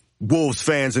Wolves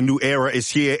fans, a new era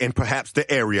is here, and perhaps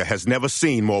the area has never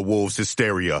seen more Wolves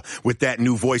hysteria. With that,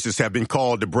 new voices have been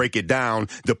called to break it down.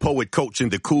 The poet, coach, and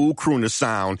the cool crooner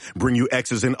sound bring you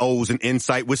X's and O's and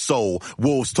insight with soul.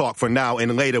 Wolves talk for now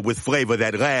and later with flavor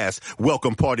that lasts.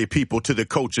 Welcome, party people, to the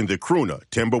Coach and the Crooner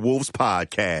Timberwolves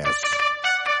podcast.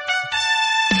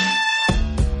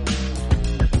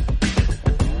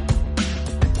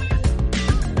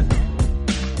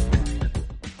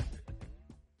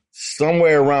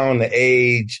 Somewhere around the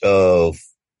age of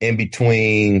in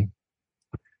between,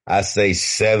 I say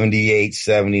 78,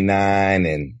 79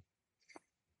 and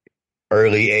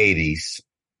early 80s,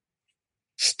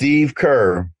 Steve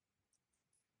Kerr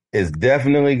is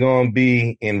definitely going to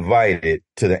be invited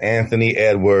to the Anthony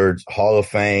Edwards Hall of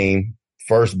Fame,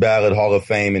 first ballot Hall of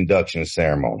Fame induction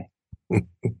ceremony.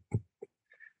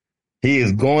 He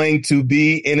is going to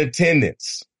be in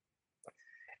attendance.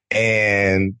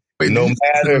 And no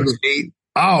matter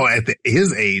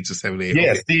his age is 78.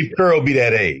 Yeah, okay. Steve Kerr will be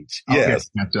that age. Yes.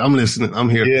 Okay, I'm listening. I'm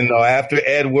here. After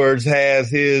Edwards has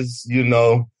his,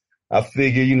 I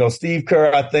figure, Steve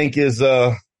Kerr, I think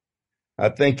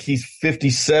he's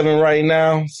 57 right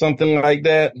now, something like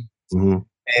that. Mm-hmm.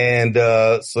 And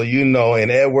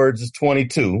and Edwards is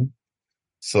 22.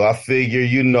 So I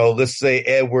figure, let's say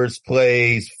Edwards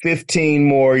plays 15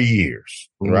 more years,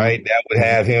 mm-hmm. right? That would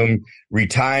have him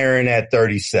retiring at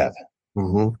 37.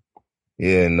 Mm-hmm.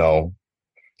 And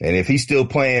if he's still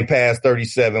playing past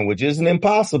 37, which isn't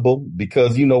impossible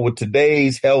because, with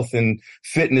today's health and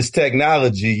fitness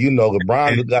technology,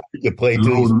 LeBron could play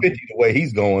till he's 50 the way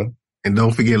he's going. And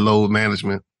don't forget load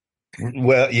management.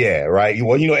 Well, yeah, right.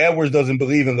 Well, Edwards doesn't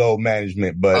believe in load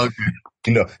management, but okay.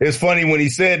 It's funny when he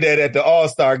said that at the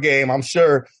All-Star game. I'm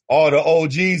sure all the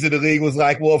OGs of the league was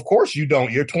like, well, of course you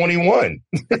don't. You're 21.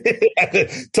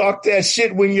 Talk that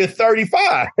shit when you're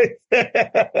 35.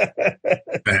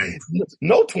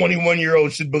 No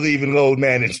 21-year-old should believe in load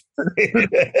management.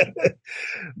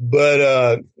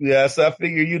 But, so I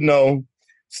figure,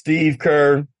 Steve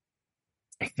Kerr,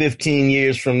 15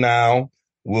 years from now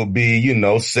will be,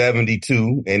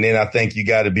 72. And then I think you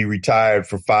got to be retired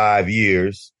for 5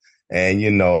 years. And,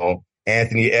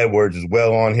 Anthony Edwards is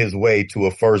well on his way to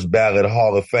a first ballot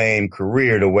Hall of Fame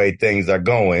career the way things are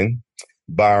going,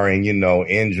 barring,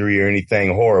 injury or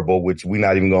anything horrible, which we're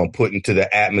not even going to put into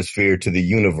the atmosphere to the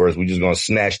universe. We're just going to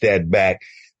snatch that back.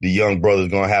 The young brother's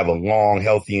going to have a long,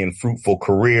 healthy, and fruitful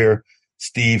career.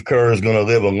 Steve Kerr is going to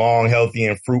live a long, healthy,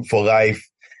 and fruitful life.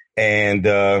 And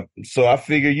so I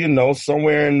figure,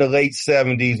 somewhere in the late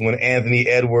 70s when Anthony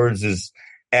Edwards is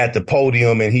at the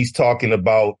podium and he's talking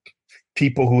about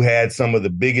people who had some of the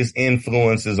biggest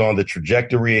influences on the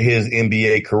trajectory of his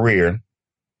NBA career,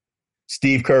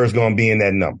 Steve Kerr is going to be in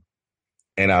that number.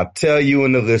 And I'll tell you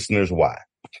and the listeners why.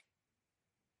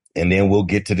 And then we'll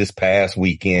get to this past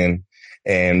weekend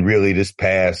and really this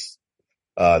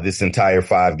entire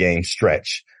 5-game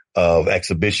stretch of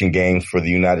exhibition games for the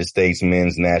United States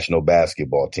men's national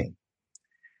basketball team.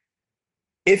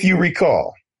 If you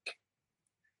recall,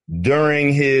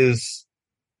 during his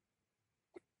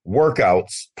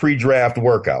pre-draft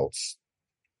workouts,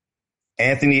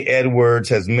 Anthony Edwards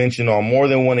has mentioned on more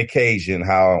than one occasion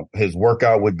how his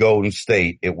workout with Golden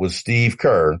State, it was Steve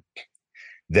Kerr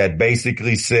that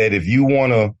basically said, if you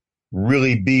want to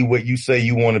really be what you say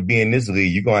you want to be in this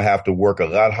league, you're going to have to work a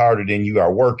lot harder than you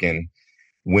are working,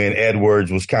 when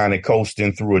Edwards was kind of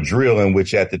coasting through a drill in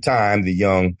which at the time, the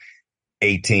young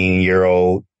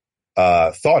 18-year-old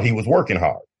thought he was working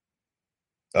hard.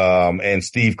 And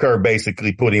Steve Kerr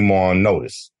basically put him on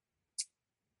notice.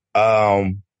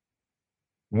 When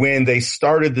they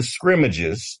started the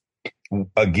scrimmages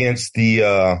against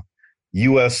the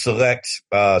U.S. Select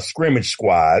scrimmage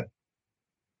squad,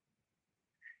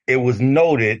 it was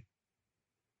noted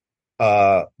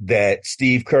that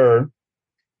Steve Kerr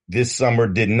this summer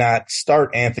did not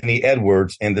start Anthony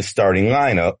Edwards in the starting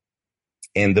lineup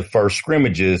in the first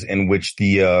scrimmages in which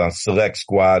the select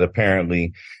squad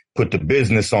apparently put the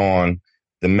business on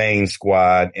the main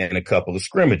squad in a couple of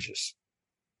scrimmages.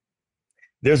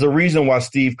 There's a reason why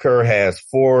Steve Kerr has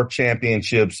 4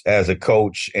 championships as a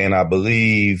coach and I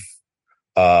believe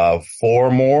 4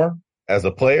 more as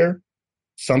a player,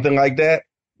 something like that.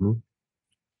 Mm-hmm.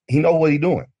 He knows what he's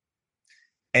doing.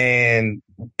 And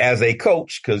as a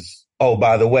coach, because, oh,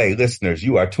 by the way, listeners,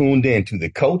 you are tuned in to the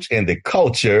Coach and the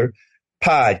Culture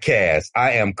podcast.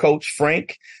 I am Coach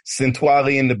Frank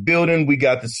Centwali in the building. We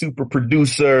got the super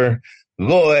producer,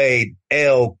 Lloyd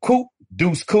L.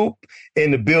 Deuce Coop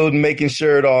in the building, making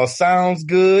sure it all sounds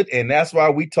good. And that's why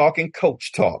we talking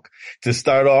coach talk to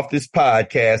start off this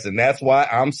podcast. And that's why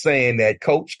I'm saying that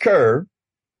Coach Kerr,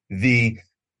 the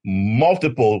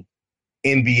multiple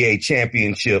NBA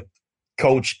championship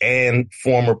coach and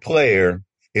former player,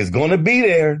 is going to be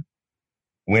there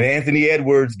when Anthony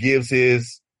Edwards gives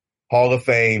his Hall of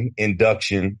Fame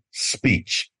induction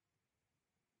speech.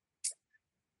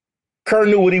 Kerr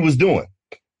knew what he was doing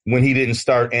when he didn't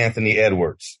start Anthony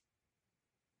Edwards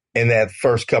in that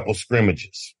first couple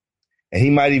scrimmages. And he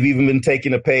might have even been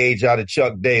taking a page out of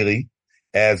Chuck Daly,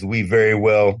 as we very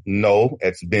well know.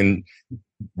 It's been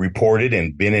reported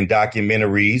and been in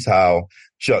documentaries how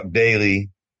Chuck Daly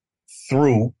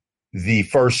threw the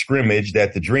first scrimmage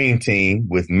that the Dream Team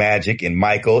with Magic and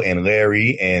Michael and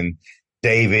Larry and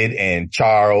David and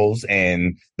Charles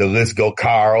and the list go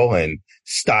Carl and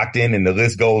Stockton and the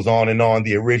list goes on and on.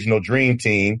 The original Dream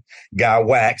Team got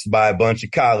waxed by a bunch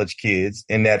of college kids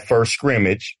in that first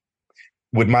scrimmage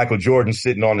with Michael Jordan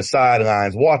sitting on the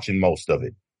sidelines watching most of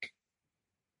it.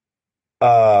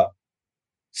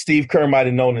 Steve Kerr might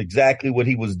have known exactly what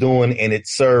he was doing, and it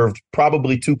served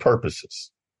probably two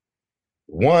purposes.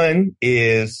 One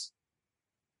is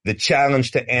the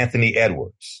challenge to Anthony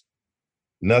Edwards.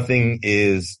 Nothing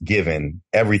is given.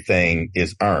 Everything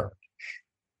is earned.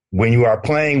 When you are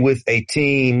playing with a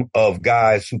team of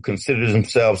guys who consider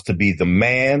themselves to be the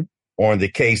man, or in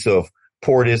the case of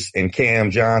Portis and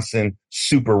Cam Johnson,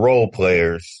 super role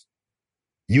players,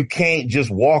 you can't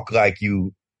just walk like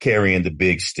you carrying the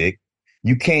big stick.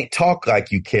 You can't talk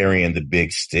like you carrying the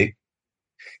big stick.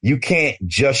 You can't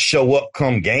just show up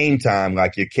come game time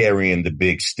like you're carrying the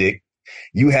big stick.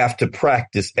 You have to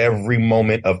practice every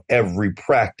moment of every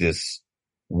practice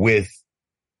with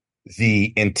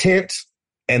the intent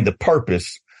and the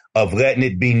purpose of letting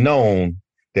it be known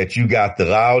that you got the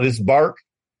loudest bark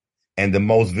and the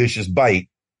most vicious bite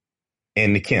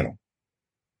in the kennel.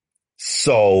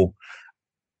 So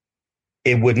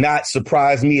it would not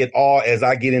surprise me at all as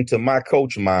I get into my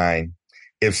coach mind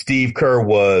if Steve Kerr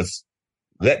was,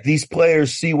 let these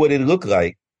players see what it looked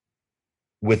like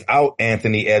without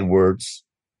Anthony Edwards,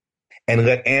 and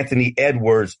let Anthony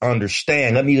Edwards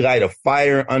understand, let me light a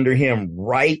fire under him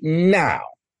right now,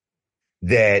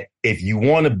 that if you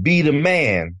want to be the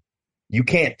man, you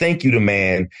can't think you the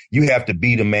man. You have to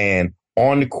be the man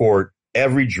on the court,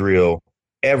 every drill,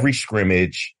 every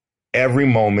scrimmage, every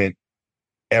moment,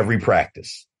 every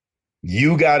practice.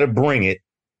 You got to bring it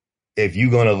if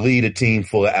you're going to lead a team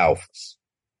full of alphas.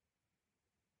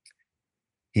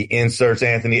 He inserts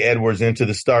Anthony Edwards into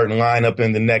the starting lineup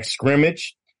in the next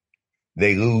scrimmage.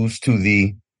 They lose to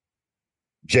the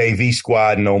JV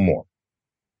squad no more.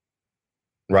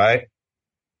 Right?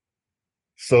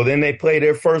 So then they play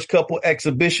their first couple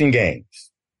exhibition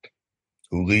games.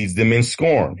 Who leads them in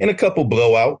scoring? In a couple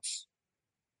blowouts,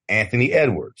 Anthony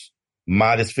Edwards.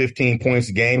 Modest 15 points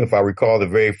a game. If I recall the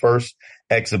very first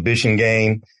exhibition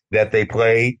game that they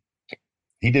played,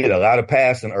 he did a lot of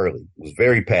passing early. Was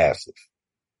very passive.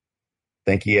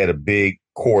 I think he had a big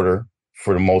quarter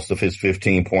for the most of his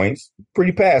 15 points.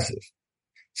 Pretty passive.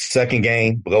 Second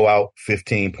game, blowout,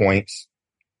 15 points.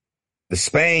 The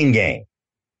Spain game,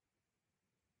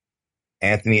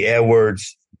 Anthony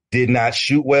Edwards did not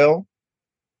shoot well.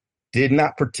 Did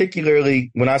not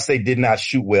particularly, when I say did not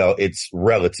shoot well, it's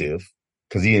relative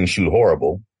because he didn't shoot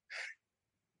horrible.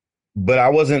 But I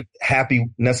wasn't happy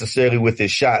necessarily with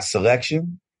his shot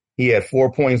selection. He had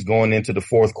 4 points going into the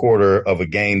fourth quarter of a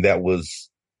game that was,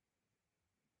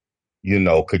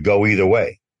 could go either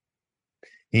way.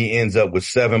 He ends up with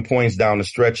 7 points down the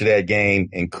stretch of that game,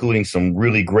 including some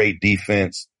really great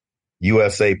defense.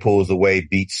 USA pulls away,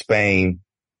 beats Spain.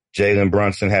 Jalen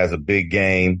Brunson has a big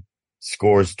game,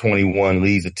 scores 21,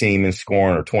 leads the team in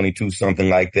scoring, or 22, something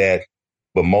like that.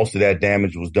 But most of that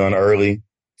damage was done early.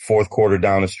 Fourth quarter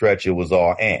down the stretch, it was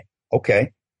all Ant.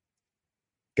 Okay.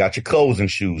 Got your closing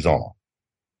shoes on.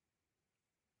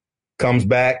 Comes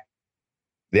back.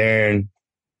 They're in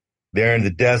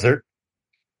the desert,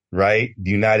 right?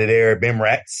 The United Arab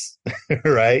Emirates,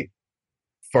 right?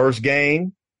 First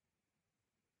game.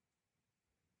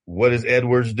 What does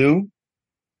Edwards do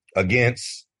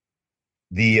against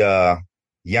the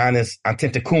Giannis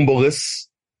Antetokounmpo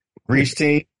Greece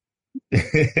team,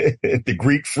 the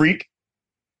Greek freak?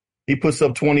 He puts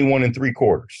up 21 and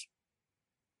 3/4.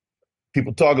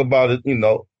 People talk about it,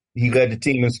 he led the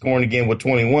team in scoring again with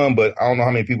 21, but I don't know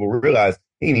how many people realize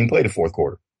he didn't even play the fourth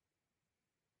quarter.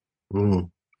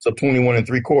 So 21 and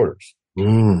 3/4.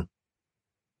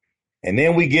 And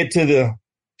then we get to the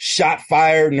shot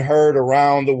fired and heard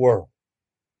around the world.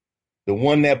 The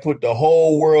one that put the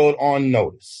whole world on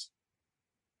notice.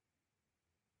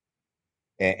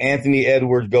 And Anthony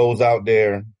Edwards goes out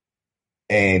there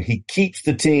and he keeps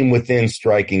the team within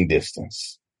striking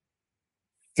distance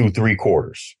through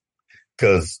 3/4.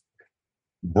 Because,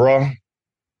 bruh,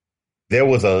 there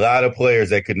was a lot of players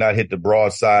that could not hit the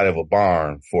broadside of a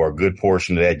barn for a good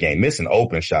portion of that game, missing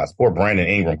open shots. Poor Brandon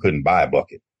Ingram couldn't buy a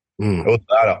bucket. There was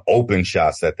a lot of open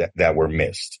shots that were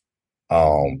missed.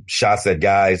 Shots that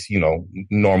guys,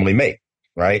 normally make,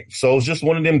 right? So it's just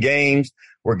one of them games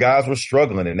where guys were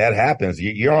struggling, and that happens.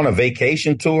 You're on a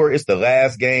vacation tour. It's the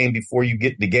last game before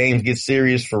the games get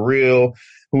serious for real.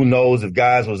 Who knows if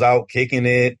guys was out kicking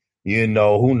it?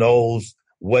 Who knows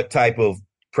what type of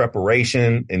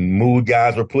preparation and mood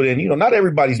guys were put in. Not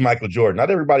everybody's Michael Jordan. Not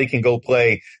everybody can go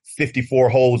play 54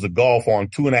 holes of golf on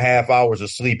 2.5 hours of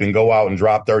sleep and go out and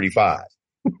drop 35.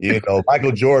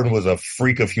 Michael Jordan was a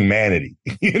freak of humanity.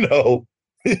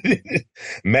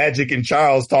 Magic and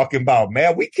Charles talking about,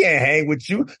 man, we can't hang with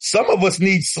you. Some of us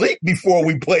need sleep before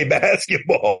we play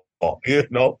basketball,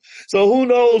 So who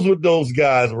knows what those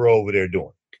guys were over there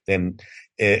doing.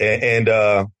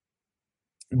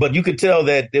 But you could tell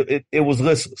that it was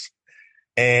listless,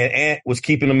 and Ant was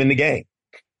keeping them in the game.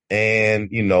 And,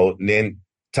 then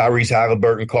Tyrese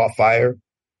Halliburton caught fire.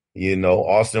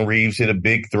 Austin Reeves hit a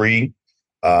big three.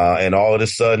 And all of a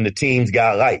sudden the team's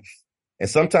got life. And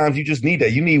sometimes you just need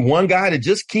that. You need one guy to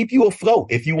just keep you afloat.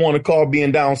 If you want to call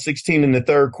being down 16 in the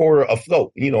third quarter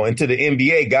afloat, into the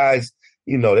NBA guys,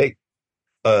 they,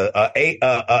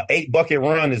 eight bucket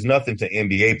run is nothing to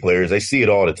NBA players. They see it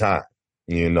all the time,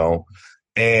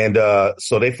 And,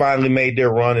 so they finally made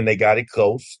their run and they got it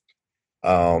close.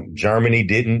 Germany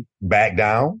didn't back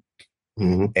down,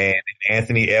 and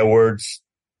Anthony Edwards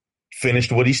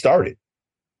finished what he started,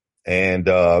 and,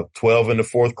 12 in the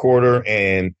fourth quarter.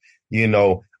 And,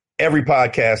 every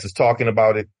podcast is talking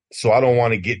about it. So I don't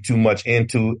want to get too much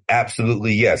into.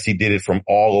 Absolutely. Yes. He did it from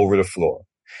all over the floor.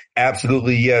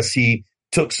 Absolutely. Yes. He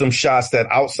took some shots that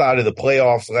outside of the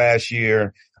playoffs last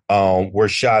year, were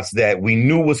shots that we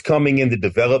knew was coming in the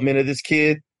development of this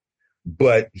kid,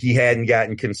 but he hadn't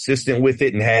gotten consistent with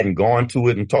it and hadn't gone to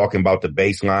it. I'm talking about the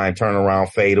baseline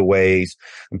turnaround fadeaways.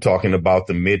 I'm talking about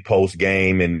the mid-post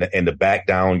game and the back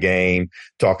down game,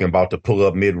 talking about the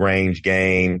pull-up mid-range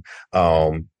game.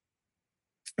 So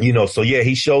yeah,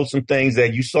 he showed some things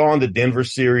that you saw in the Denver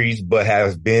series, but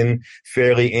has been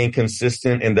fairly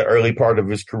inconsistent in the early part of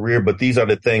his career. But these are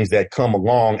the things that come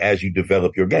along as you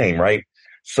develop your game, right?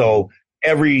 So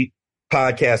every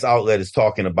podcast outlet is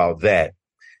talking about that.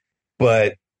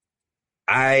 But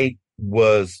I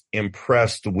was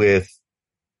impressed with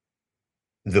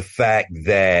the fact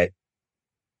that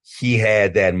he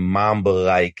had that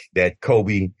Mamba-like, that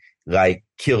Kobe-like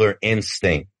killer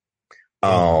instinct.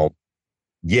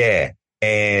 Yeah.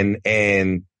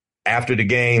 And after the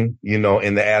game, in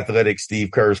the Athletic, Steve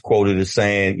Kerr's quoted as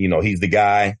saying, he's the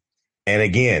guy. And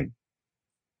again,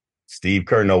 Steve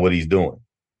Kerr know what he's doing.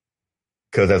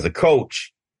 Because as a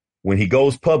coach, when he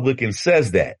goes public and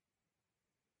says that,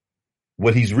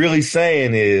 what he's really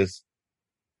saying is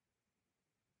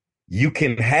you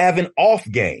can have an off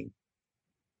game,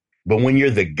 but when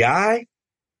you're the guy,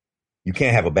 you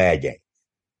can't have a bad game.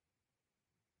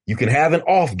 You can have an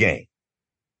off game,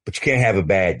 but you can't have a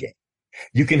bad game.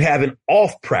 You can have an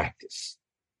off practice,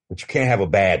 but you can't have a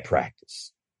bad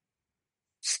practice.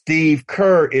 Steve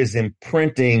Kerr is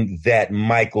imprinting that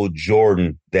Michael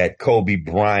Jordan, that Kobe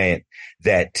Bryant,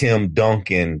 that Tim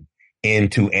Duncan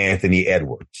into Anthony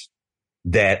Edwards.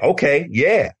 That, okay,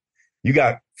 yeah, you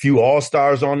got a few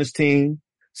all-stars on this team,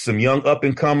 some young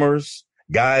up-and-comers,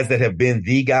 guys that have been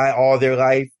the guy all their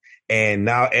life, and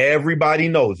now everybody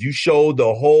knows you showed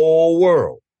the whole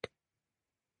world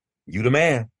you the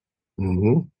man.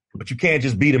 But you can't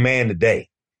just be the man today.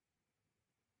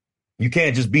 You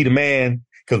can't just be the man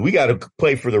because we got to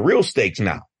play for the real stakes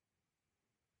now.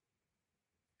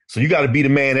 So you got to be the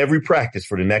man every practice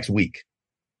for the next week.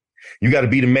 You got to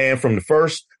be the man from the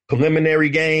first preliminary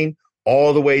game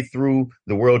all the way through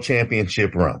the world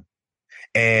championship run.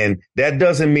 And that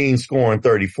doesn't mean scoring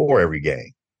 34 every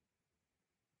game.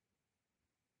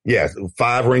 Yes,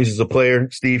 5 rings as a player.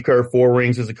 Steve Kerr, 4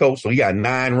 rings as a coach. So he got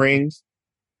 9 rings.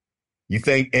 You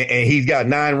think, and he's got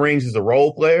 9 rings as a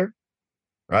role player,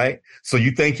 right? So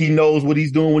you think he knows what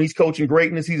he's doing when he's coaching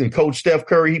greatness? He's in coach Steph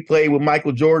Curry. He played with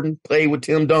Michael Jordan, played with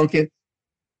Tim Duncan,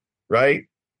 right?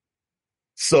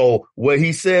 So what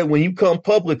he said, when you come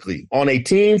publicly on a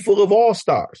team full of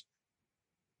all-stars,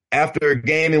 after a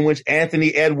game in which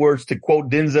Anthony Edwards, to quote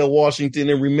Denzel Washington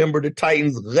and Remember the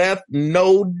Titans, left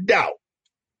no doubt,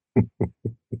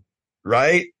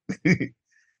 right?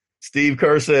 Steve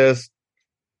Kerr says,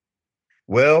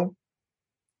 well,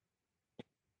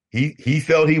 he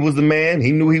felt he was the man.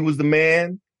 He knew he was the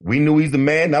man. We knew he's the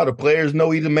man. Now the players know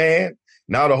he's the man.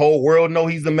 Now the whole world know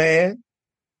he's the man.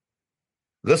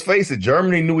 let's face it,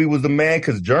 Germany knew he was the man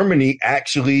because Germany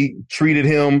actually treated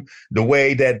him the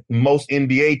way that most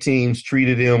NBA teams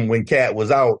treated him when Cat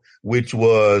was out, which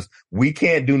was, we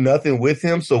can't do nothing with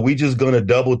him, so we just going to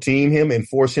double team him and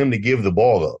force him to give the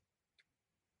ball up.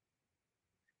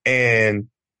 And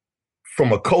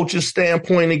from a coach's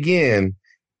standpoint, again,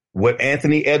 what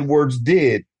Anthony Edwards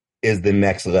did is the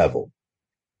next level.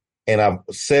 And I've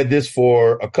said this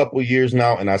for a couple of years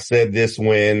now, and I said this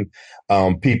when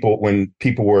people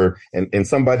were, and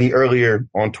somebody earlier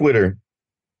on Twitter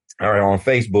or on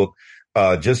Facebook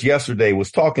just yesterday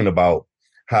was talking about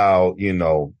how,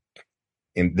 and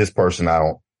this person I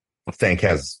don't think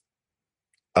has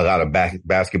a lot of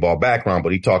basketball background,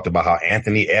 but he talked about how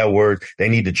Anthony Edwards, they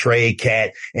need to trade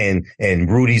Cat and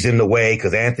Rudy's in the way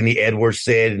because Anthony Edwards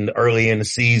said early in the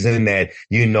season that,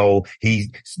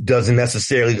 he doesn't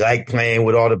necessarily like playing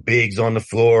with all the bigs on the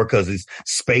floor because his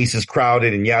space is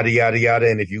crowded and yada, yada,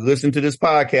 yada. And if you listen to this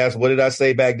podcast, what did I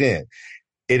say back then?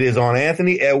 It is on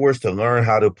Anthony Edwards to learn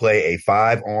how to play a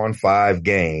 5-on-5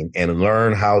 game and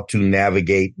learn how to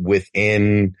navigate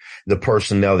within the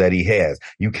personnel that he has.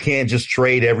 You can't just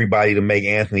trade everybody to make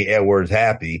Anthony Edwards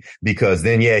happy because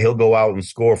then, he'll go out and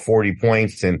score 40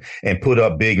 points and put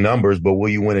up big numbers. But will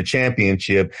you win a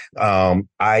championship,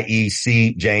 i.e.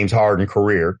 see James Harden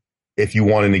career, if you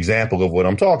want an example of what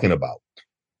I'm talking about?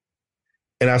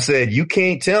 And I said, you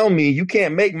can't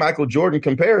make Michael Jordan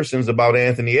comparisons about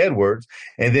Anthony Edwards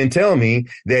and then tell me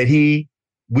that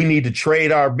we need to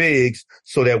trade our bigs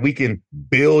so that we can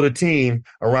build a team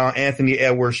around Anthony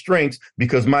Edwards' strengths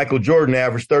because Michael Jordan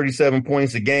averaged 37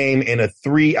 points a game in a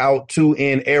 3-out,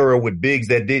 2-in era with bigs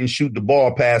that didn't shoot the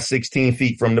ball past 16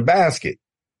 feet from the basket.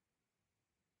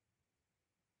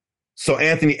 So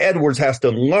Anthony Edwards has to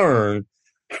learn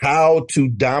how to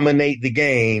dominate the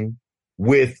game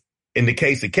with, in the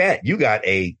case of Cat, you got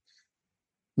a,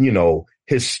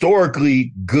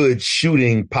 historically good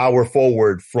shooting power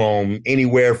forward from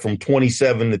anywhere from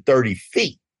 27 to 30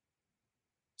 feet.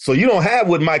 So you don't have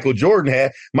what Michael Jordan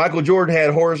had. Michael Jordan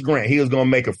had Horace Grant. He was going to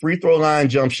make a free throw line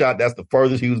jump shot. That's the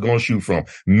furthest he was going to shoot from.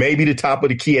 Maybe the top of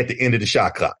the key at the end of the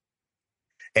shot clock.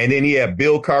 And then he had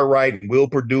Bill Cartwright and Will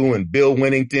Perdue and Bill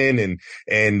Winnington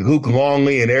and Luke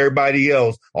Longley and everybody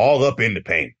else all up in the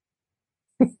paint.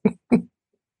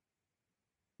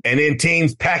 And then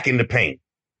teams packing the paint.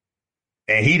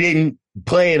 And he didn't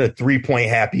play in a 3-point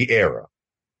happy era.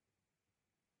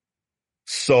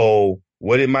 So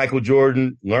what did Michael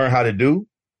Jordan learn how to do?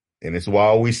 And it's why I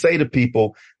always say to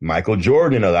people, Michael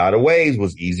Jordan in a lot of ways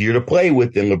was easier to play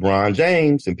with than LeBron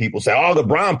James. And people say, oh,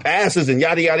 LeBron passes and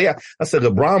yada, yada, yada. I said,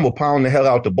 LeBron will pound the hell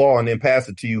out the ball and then pass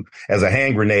it to you as a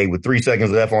hand grenade with 3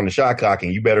 seconds left on the shot clock.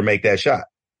 And you better make that shot.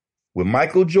 With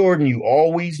Michael Jordan, you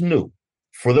always knew,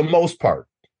 for the most part,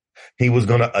 he was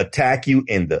going to attack you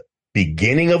in the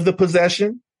beginning of the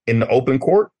possession in the open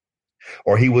court,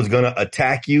 or he was going to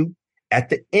attack you at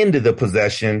the end of the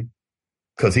possession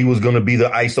because he was going to be the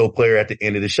ISO player at the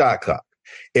end of the shot clock.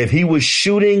 If he was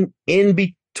shooting in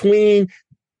between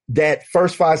that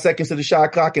first 5 seconds of the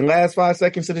shot clock and last 5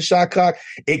 seconds of the shot clock,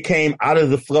 it came out of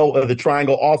the flow of the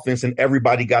triangle offense and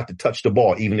everybody got to touch the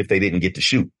ball, even if they didn't get to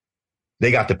shoot.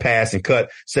 They got to pass and cut,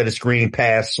 set a screen,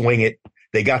 pass, swing it.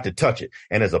 They got to touch it.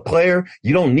 And as a player,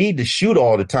 you don't need to shoot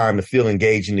all the time to feel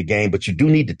engaged in the game, but you do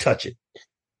need to touch it.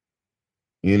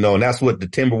 And that's what the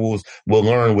Timberwolves will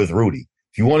learn with Rudy.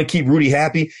 If you want to keep Rudy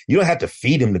happy, you don't have to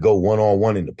feed him to go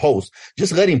one-on-one in the post.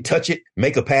 Just let him touch it,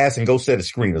 make a pass, and go set a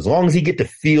screen, as long as he get to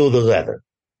feel the leather.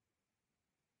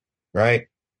 Right?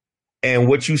 And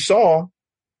what you saw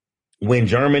when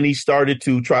Germany started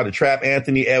to try to trap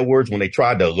Anthony Edwards, when they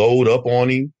tried to load up on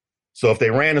him, so if they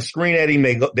ran a screen at him,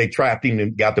 they trapped him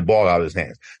and got the ball out of his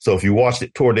hands. So if you watched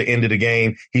it toward the end of the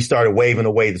game, he started waving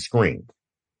away the screen.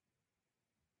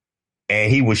 And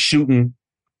he was shooting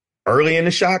early in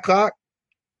the shot clock,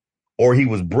 or he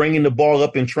was bringing the ball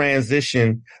up in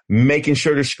transition, making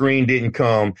sure the screen didn't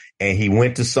come. And he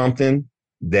went to something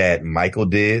that Michael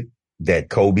did, that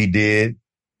Kobe did,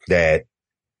 that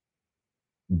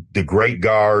the great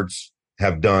guards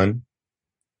have done.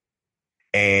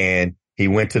 And he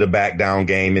went to the back down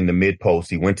game in the mid post.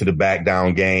 He went to the back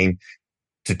down game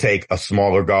to take a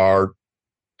smaller guard,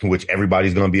 which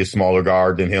everybody's going to be a smaller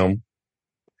guard than him.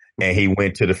 And he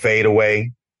went to the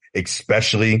fadeaway,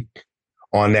 especially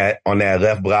on that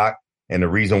left block. And the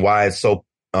reason why it's so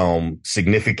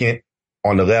significant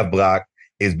on the left block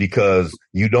is because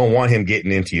you don't want him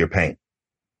getting into your paint.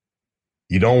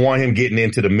 You don't want him getting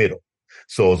into the middle.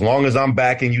 So as long as I'm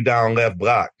backing you down left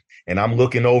block and I'm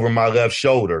looking over my left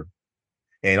shoulder,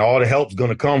 and all the help's going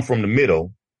to come from the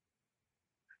middle,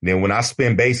 Then when I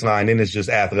spin baseline, then it's just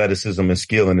athleticism and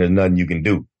skill, and there's nothing you can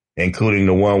do, including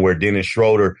the one where Dennis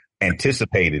Schroeder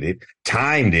anticipated it,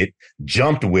 timed it,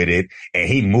 jumped with it, and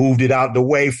he moved it out the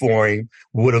way for him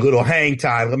with a little hang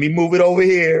time. Let me move it over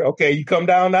here. Okay, you come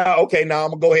down now. Okay, now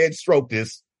I'm going to go ahead and stroke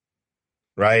this.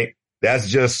 Right? That's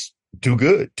just too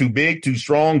good, too big, too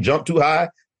strong, jump too high,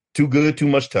 too good, too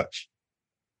much touch.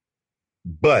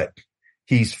 But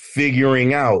he's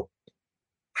figuring out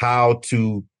how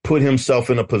to put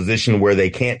himself in a position where they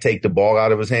can't take the ball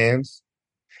out of his hands.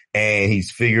 And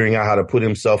he's figuring out how to put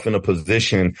himself in a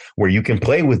position where you can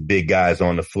play with big guys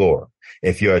on the floor.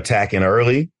 If you're attacking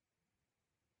early,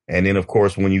 and then, of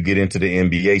course, when you get into the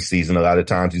NBA season, a lot of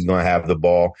times he's going to have the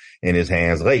ball in his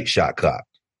hands late shot clock.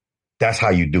 That's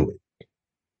how you do it.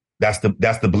 That's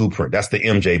the blueprint. That's the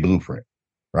MJ blueprint,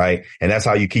 right? And that's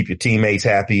how you keep your teammates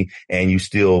happy and you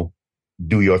still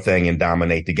do your thing and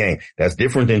dominate the game. That's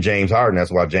different than James Harden.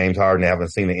 That's why James Harden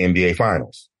haven't seen the NBA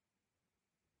finals.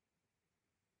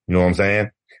 You know what I'm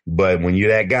saying? But when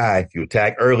you're that guy, if you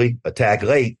attack early, attack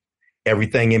late,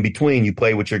 everything in between, you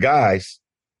play with your guys,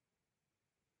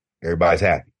 everybody's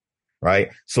happy, right?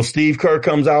 So Steve Kerr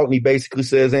comes out and he basically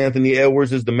says Anthony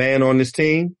Edwards is the man on this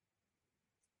team.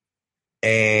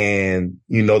 And,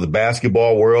 you know, the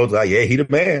basketball world's like, yeah, he the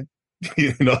man,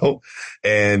 you know,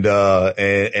 and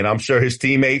I'm sure his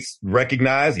teammates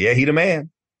recognize, yeah, he the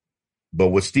man. But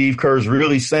what Steve Kerr's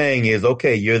really saying is,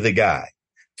 okay, you're the guy.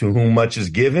 To whom much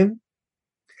is given,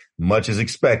 much is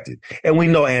expected. And we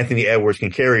know Anthony Edwards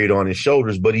can carry it on his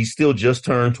shoulders, but he still just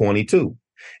turned 22.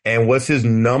 And what's his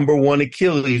number one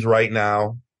Achilles right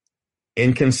now?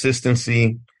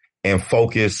 Inconsistency and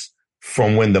focus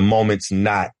from when the moment's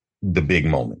not the big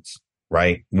moments,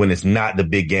 right? When it's not the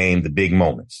big game, the big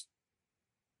moments,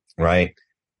 right?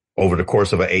 Over the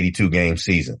course of an 82 game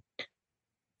season.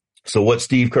 So what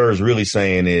Steve Kerr is really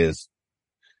saying is,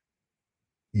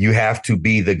 you have to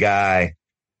be the guy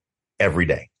every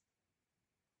day.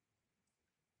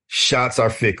 Shots are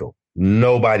fickle.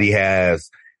 Nobody has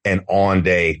an on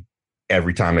day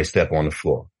every time they step on the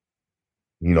floor.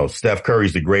 You know, Steph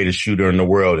Curry's the greatest shooter in the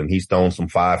world, and he's thrown some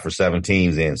 5 for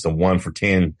 17s in, some 1 for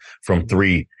 10 from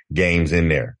 3 games in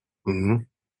there. Mm-hmm.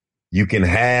 You can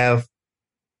have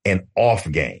an off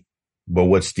game, but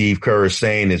what Steve Kerr is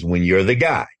saying is when you're the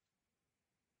guy,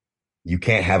 you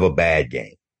can't have a bad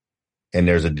game. And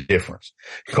there's a difference.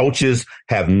 Coaches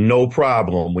have no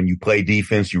problem when you play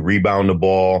defense, you rebound the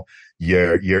ball,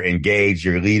 you're engaged,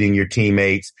 you're leading your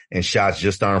teammates, and shots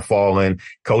just aren't falling.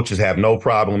 Coaches have no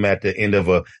problem at the end of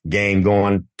a game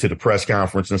going to the press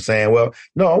conference and saying, well,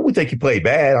 no, we think you played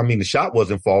bad. I mean, the shot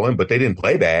wasn't falling, but they didn't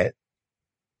play bad.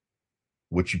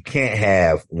 What you can't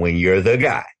have when you're the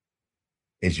guy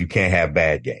is you can't have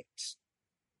bad games.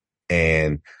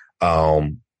 And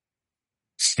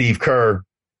Steve Kerr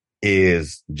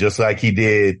is just like he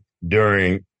did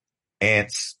during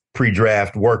Ant's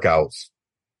pre-draft workouts,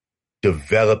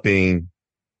 developing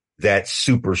that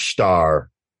superstar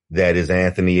that is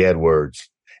Anthony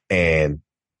Edwards and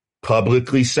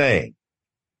publicly saying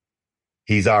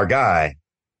he's our guy,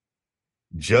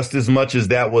 just as much as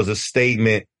that was a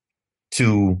statement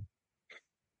to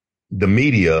the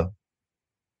media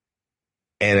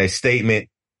and a statement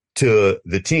to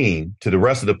the team, to the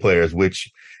rest of the players,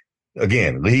 which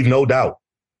again, leave no doubt.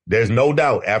 There's no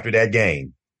doubt after that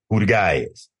game who the guy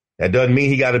is. That doesn't mean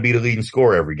he got to be the leading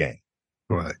scorer every game.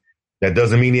 Right. That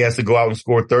doesn't mean he has to go out and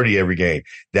score 30 every game.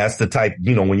 That's the type,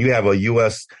 you know, when you have a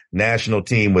U.S. national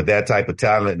team with that type of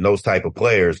talent and those type of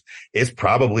players, it's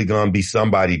probably going to be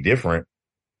somebody different,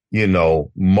 you know,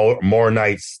 more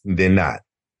nights than not.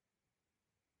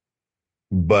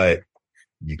 But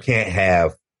you can't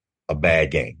have a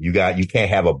bad game. You can't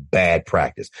have a bad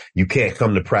practice. You can't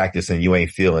come to practice and you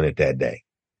ain't feeling it that day.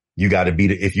 You got to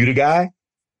be if you the guy,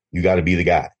 you got to be the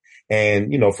guy.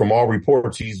 And, you know, from all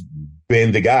reports, he's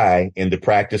been the guy in the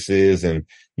practices and,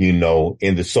 you know,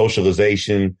 in the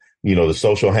socialization, you know, the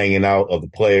social hanging out of the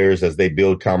players as they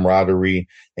build camaraderie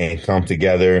and come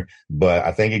together. But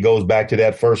I think it goes back to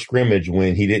that first scrimmage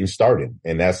when he didn't start him.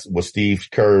 And that's what Steve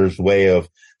Kerr's way of,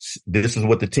 this is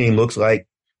what the team looks like.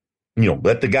 You know,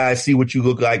 let the guys see what you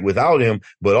look like without him,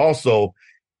 but also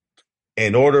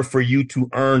in order for you to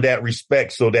earn that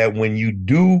respect so that when you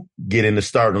do get in the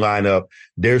starting lineup,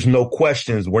 there's no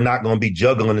questions. We're not going to be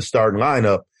juggling the starting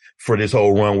lineup for this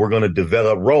whole run. We're going to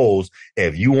develop roles.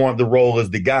 If you want the role as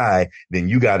the guy, then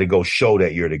you got to go show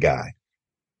that you're the guy.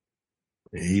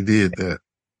 He did that.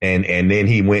 And then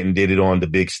he went and did it on the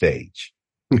big stage,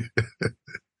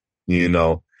 you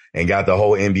know, and got the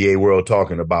whole NBA world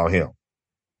talking about him.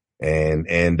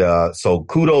 And so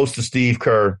kudos to Steve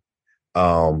Kerr.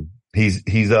 He's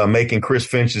making Chris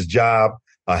Finch's job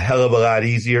a hell of a lot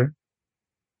easier.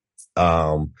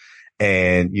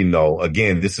 And, you know,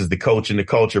 again, this is the Coach and the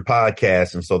Culture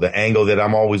podcast. And so the angle that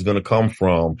I'm always going to come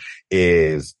from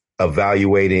is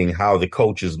evaluating how the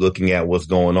coach is looking at what's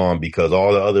going on, because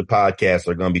all the other podcasts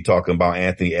are going to be talking about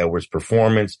Anthony Edwards'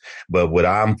 performance. But what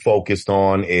I'm focused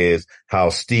on is how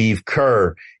Steve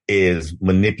Kerr is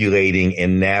manipulating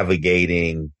and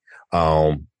navigating,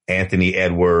 Anthony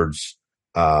Edwards'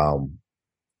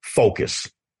 focus,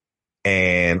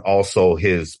 and also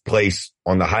his place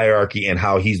on the hierarchy, and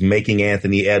how he's making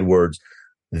Anthony Edwards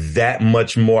that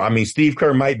much more. I mean, Steve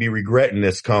Kerr might be regretting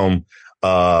this come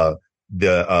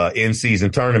the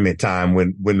in-season tournament time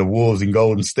when the Wolves and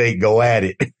Golden State go at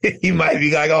it. He might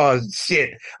be like, oh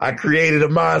shit, I created a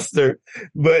monster.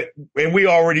 And we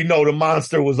already know the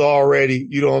monster was already,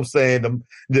 you know what I'm saying?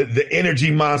 The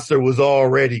energy monster was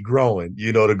already growing,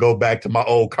 you know, to go back to my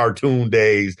old cartoon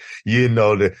days, you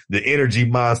know, the energy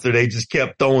monster, they just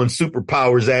kept throwing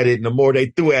superpowers at it. And the more they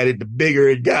threw at it, the bigger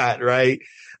it got, right?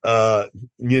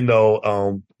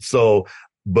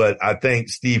 But I think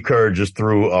Steve Kerr just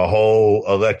threw a whole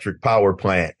electric power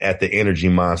plant at the energy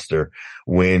monster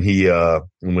when he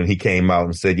came out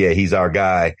and said, yeah, he's our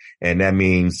guy. And that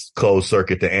means closed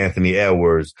circuit to Anthony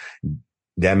Edwards.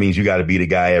 That means you got to be the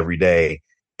guy every day.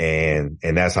 And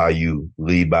that's how you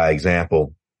lead by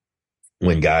example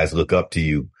when guys look up to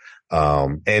you.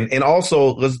 And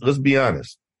also let's be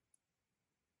honest.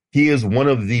 He is one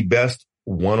of the best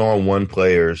one-on-one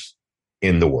players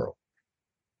in the world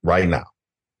right now,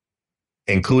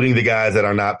 including the guys that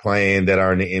are not playing, that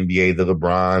are in the NBA, the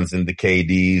LeBrons and the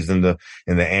KDs and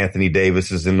the Anthony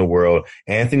Davises in the world.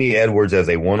 Anthony Edwards as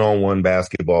a one-on-one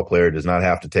basketball player does not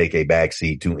have to take a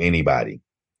backseat to anybody.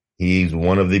 He's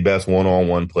one of the best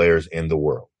one-on-one players in the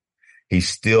world. He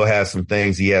still has some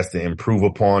things he has to improve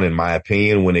upon, in my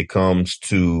opinion, when it comes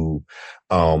to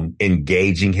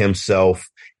engaging himself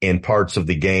in parts of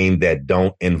the game that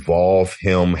don't involve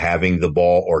him having the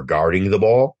ball or guarding the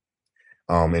ball.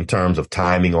 In terms of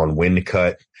timing on when to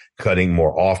cut, cutting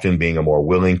more often, being a more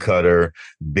willing cutter,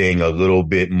 being a little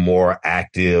bit more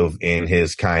active in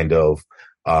his kind of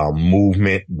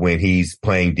movement when he's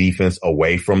playing defense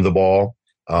away from the ball.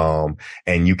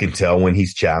 And you can tell when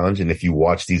he's challenged. And if you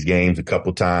watch these games a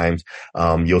couple times,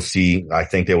 you'll see, I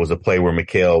think there was a play where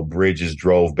Mikal Bridges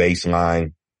drove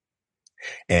baseline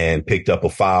and picked up a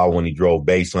foul when he drove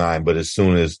baseline. But as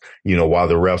soon as, you know, while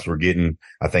the refs were getting,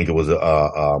 I think it was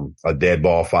a dead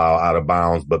ball foul out of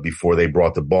bounds, but before they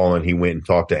brought the ball in, he went and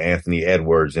talked to Anthony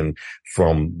Edwards. And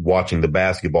from watching the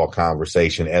basketball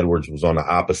conversation, Edwards was on the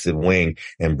opposite wing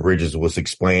and Bridges was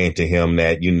explaining to him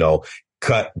that, you know,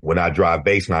 cut when I drive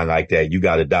baseline like that, you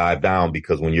got to dive down,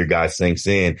 because when your guy sinks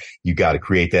in, you got to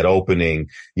create that opening,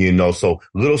 you know. So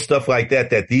little stuff like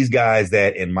that these guys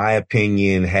that, in my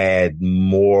opinion, had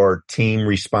more team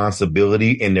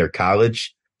responsibility in their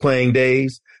college playing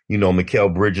days, you know,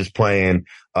 Mikal Bridges playing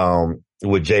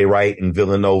with Jay Wright in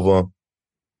Villanova,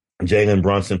 Jalen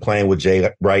Brunson playing with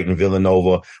Jay Wright in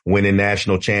Villanova, winning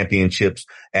national championships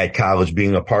at college,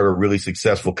 being a part of really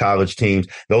successful college teams.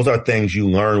 Those are things you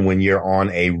learn when you're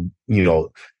on a, you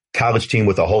know, college team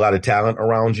with a whole lot of talent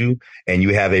around you, and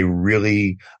you have a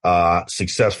really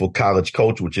successful college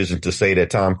coach, which isn't to say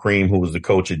that Tom Crean, who was the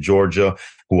coach at Georgia,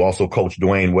 who also coached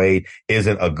Dwayne Wade,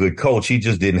 isn't a good coach. He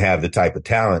just didn't have the type of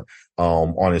talent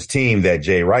on his team that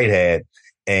Jay Wright had.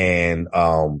 And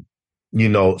you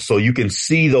know, so you can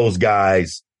see those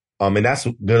guys. And that's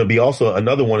going to be also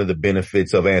another one of the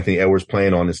benefits of Anthony Edwards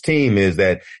playing on his team, is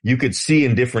that you could see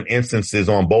in different instances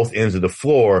on both ends of the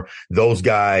floor, those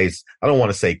guys, I don't want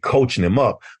to say coaching him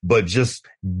up, but just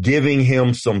giving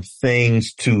him some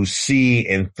things to see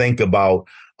and think about,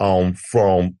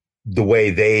 from the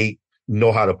way they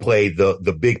know how to play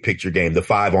the big picture game, the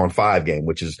 5-on-5 game,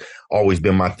 which has always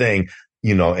been my thing.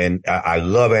 You know, and I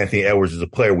love Anthony Edwards as a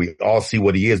player. We all see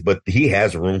what he is, but he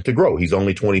has room to grow. He's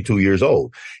only 22 years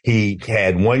old. He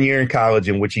had 1 year in college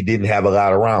in which he didn't have a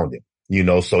lot around him, you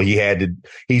know, so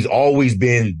he's always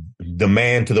been the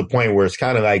man, to the point where it's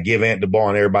kind of like give Ant the ball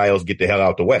and everybody else get the hell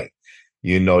out the way.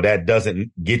 You know, that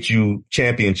doesn't get you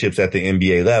championships at the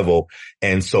NBA level.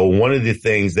 And so one of the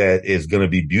things that is going to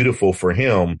be beautiful for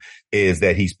him is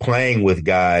that he's playing with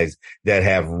guys that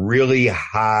have really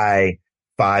high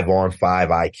 5-on-5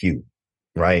 IQ,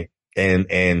 right?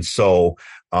 And so,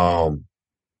 and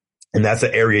that's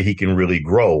an area he can really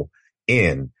grow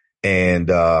in.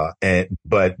 But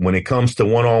when it comes to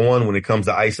one-on-one, when it comes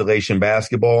to isolation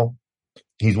basketball,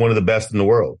 he's one of the best in the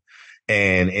world.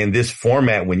 And in this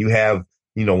format, when you have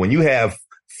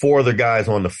four other guys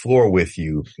on the floor with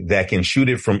you that can shoot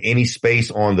it from any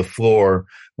space on the floor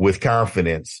with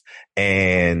confidence,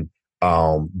 and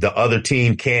the other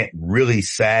team can't really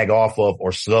sag off of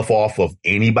or slough off of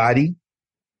anybody,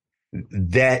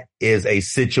 that is a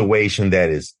situation that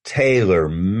is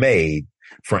tailor-made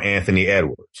for Anthony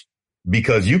Edwards.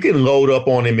 Because you can load up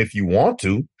on him if you want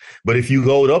to, but if you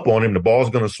load up on him, the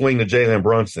ball's going to swing to Jalen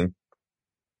Brunson,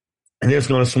 and it's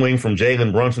going to swing from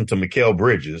Jalen Brunson to Mikal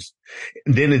Bridges.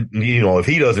 Then, if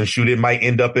he doesn't shoot, it might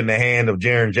end up in the hand of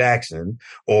Jaren Jackson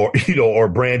or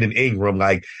Brandon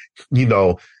Ingram.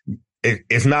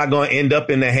 It's not going to end up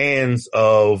in the hands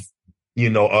of,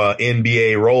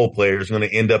 NBA role player. It's going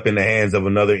to end up in the hands of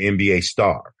another NBA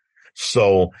star.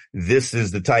 So this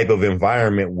is the type of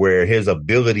environment where his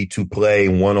ability to play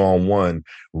one-on-one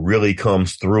really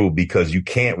comes through, because you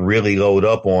can't really load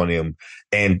up on him.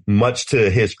 And much to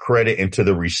his credit and to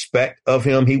the respect of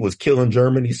him, he was killing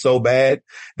Germany so bad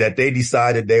that they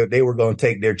decided they were going to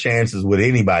take their chances with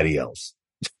anybody else.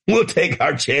 We'll take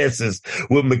our chances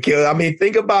with Mikal. I mean,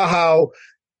 think about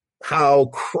how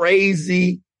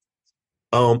crazy,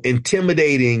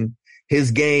 intimidating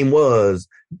his game was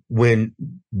when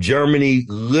Germany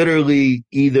literally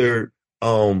either,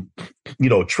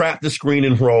 trapped the screen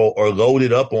and roll or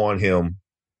loaded up on him.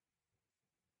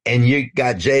 And you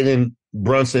got Jalen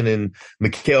Brunson and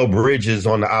Mikal Bridges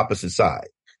on the opposite side.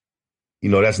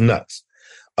 That's nuts.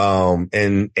 And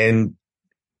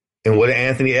what did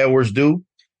Anthony Edwards do?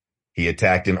 He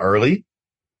attacked in early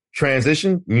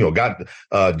transition, got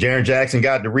Jaren Jackson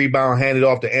got the rebound, handed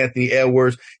off to Anthony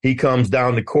Edwards. He comes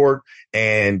down the court,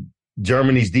 and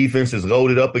Germany's defense is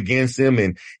loaded up against him,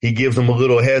 and he gives them a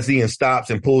little hezzy and stops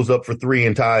and pulls up for three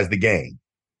and ties the game.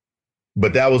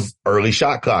 But that was early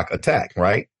shot clock attack,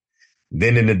 right?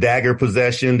 Then in the dagger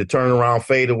possession, the turnaround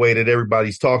fadeaway that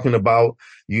everybody's talking about,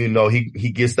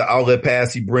 he gets the outlet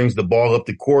pass. He brings the ball up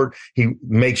the court. He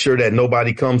makes sure that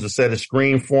nobody comes to set a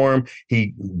screen for him.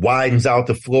 He widens out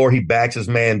the floor. He backs his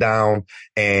man down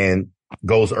and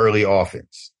goes early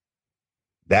offense.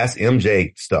 That's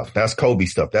MJ stuff. That's Kobe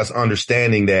stuff. That's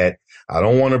understanding that I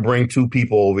don't want to bring two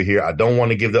people over here. I don't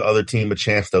want to give the other team a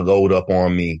chance to load up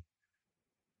on me.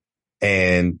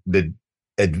 And the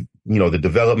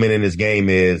development in this game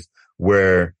is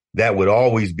where that would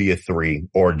always be a three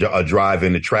or a drive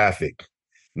into traffic.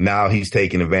 Now he's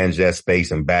taking advantage of that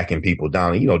space and backing people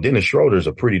down. Dennis Schroeder's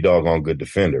a pretty doggone good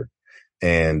defender.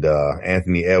 And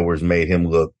Anthony Edwards made him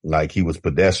look like he was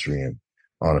pedestrian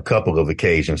on a couple of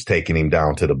occasions, taking him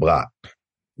down to the block.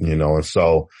 And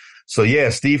so yeah,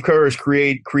 Steve Kerr is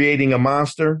creating a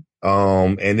monster.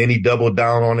 And then he doubled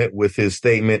down on it with his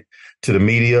statement to the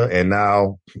media. And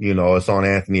now, it's on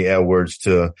Anthony Edwards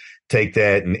to take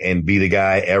that and be the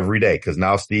guy every day. Cause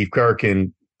now Steve Kerr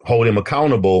can hold him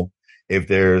accountable if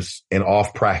there's an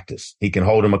off practice. He can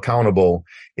hold him accountable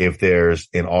if there's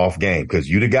an off game, cause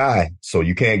you the guy. So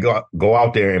you can't go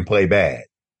out there and play bad.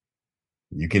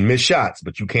 You can miss shots,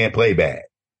 but you can't play bad.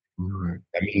 Right.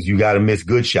 That means you got to miss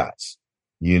good shots,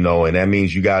 and that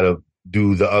means you got to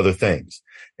do the other things.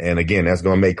 And again, that's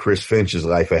going to make Chris Finch's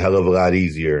life a hell of a lot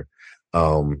easier.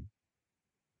 And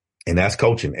that's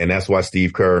coaching. And that's why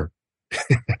Steve Kerr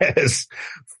has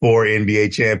 4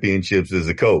 NBA championships as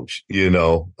a coach,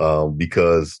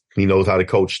 because he knows how to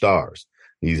coach stars.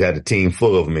 He's had a team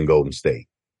full of them in Golden State,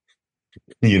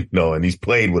 and he's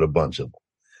played with a bunch of them.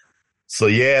 So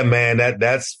yeah, man,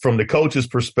 that's from the coach's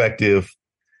perspective,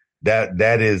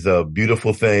 that is a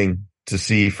beautiful thing to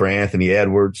see for Anthony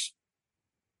Edwards.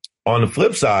 On the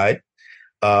flip side,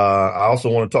 I also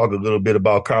want to talk a little bit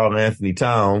about Karl Anthony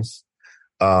Towns.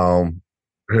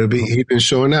 He's been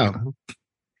showing out.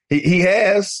 He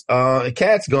has.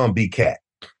 Cat's gonna be Cat.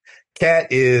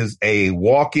 Cat is a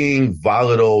walking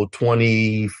volatile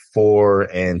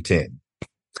 24-10.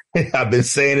 I've been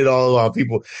saying it all along.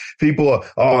 People are,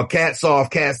 oh, Cat's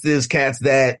soft, Cat's this, Cat's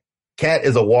that. Cat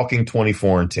is a walking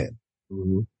 24-10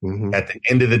 at the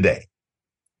end of the day.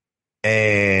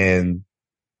 And,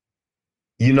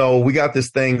 we got this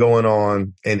thing going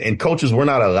on, and coaches, we're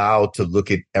not allowed to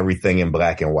look at everything in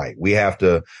black and white. We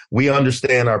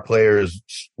understand our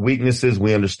players' weaknesses.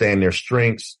 We understand their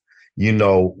strengths.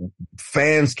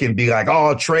 Fans can be like,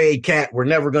 oh, trade Cat. We're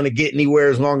never going to get anywhere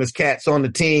as long as Cat's on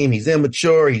the team. He's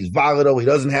immature. He's volatile. He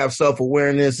doesn't have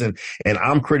self-awareness. And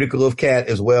I'm critical of Cat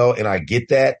as well. And I get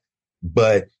that.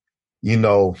 But,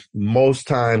 most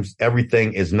times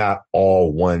everything is not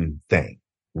all one thing,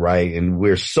 right? And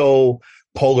we're so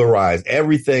polarized.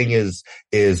 Everything is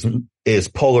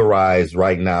polarized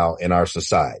right now in our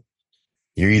society.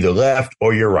 You're either left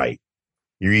or you're right.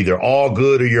 You're either all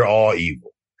good or you're all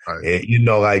evil.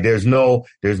 Right. There's no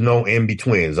in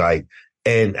between. It's like,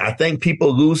 And I think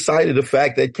people lose sight of the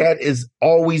fact that Cat has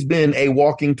always been a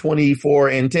walking 24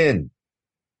 and 10.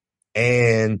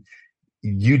 And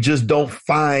you just don't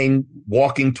find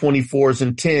walking 24s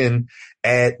and 10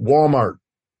 at Walmart.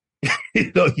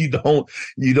 You don't,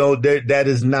 that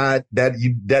is not,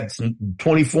 that's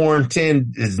 24 and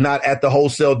 10 is not at the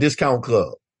wholesale discount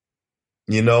club,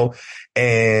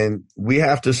 and we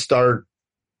have to start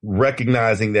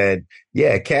recognizing that,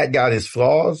 yeah, Cat got his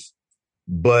flaws,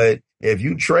 but if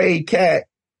you trade Cat,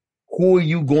 who are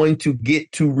you going to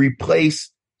get to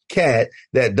replace Cat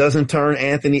that doesn't turn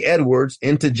Anthony Edwards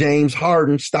into James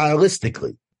Harden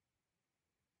stylistically?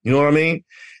 You know what I mean?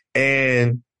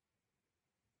 And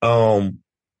Karl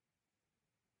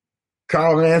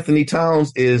Anthony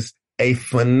Towns is a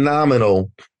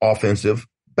phenomenal offensive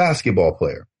basketball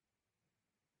player.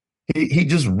 He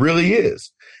just really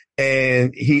is.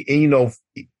 And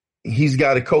he's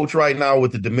got a coach right now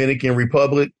with the Dominican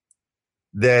Republic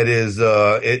that is,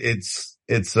 I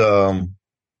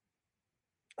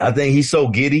think he's so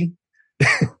giddy.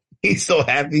 He's so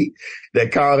happy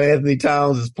that Karl Anthony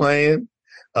Towns is playing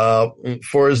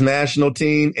for his national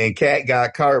team, and Cat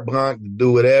got carte blanche to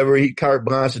do whatever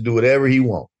he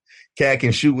wants. Cat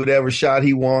can shoot whatever shot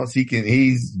he wants.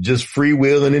 He's just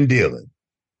freewheeling and dealing,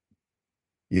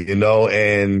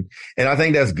 and I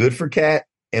think that's good for Cat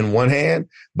in one hand,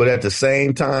 but at the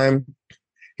same time,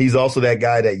 he's also that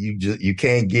guy that you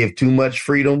can't give too much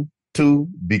freedom to,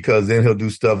 because then he'll do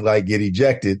stuff like get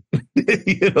ejected,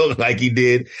 like he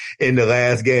did in the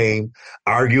last game,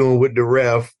 arguing with the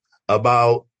ref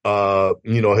about,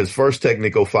 his first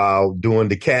technical foul, doing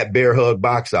the Cat bear hug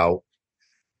box out.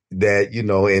 That,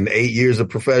 in 8 years of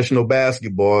professional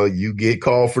basketball, you get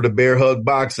called for the bear hug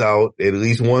box out at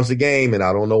least once a game. And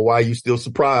I don't know why you still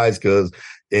surprised, because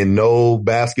in no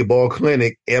basketball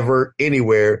clinic ever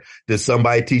anywhere does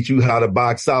somebody teach you how to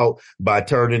box out by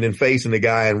turning and facing the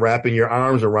guy and wrapping your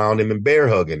arms around him and bear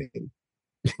hugging him.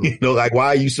 Like, why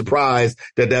are you surprised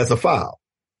that that's a foul?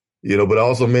 But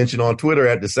also mention on Twitter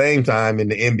at the same time in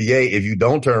the NBA, if you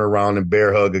don't turn around and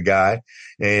bear hug a guy,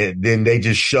 and then they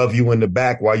just shove you in the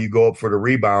back while you go up for the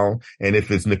rebound. And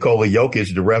if it's Nikola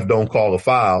Jokic, the ref don't call a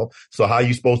foul. So how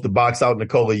you supposed to box out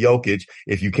Nikola Jokic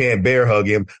if you can't bear hug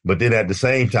him? But then at the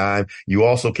same time, you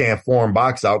also can't form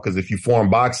box out, because if you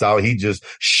form box out, he just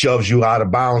shoves you out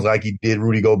of bounds like he did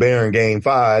Rudy Gobert in Game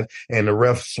 5, and the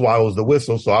ref swallows the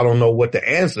whistle. So I don't know what the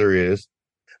answer is.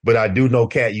 But I do know,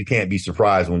 Cat, you can't be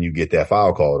surprised when you get that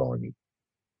foul called on you.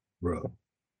 Bro.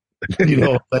 You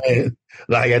know what I'm saying?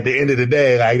 Like, at the end of the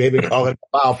day, like, they've been calling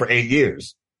a foul for 8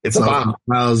 years. It's a foul.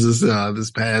 Fouls this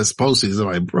past postseason. I'm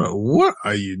like, bro, what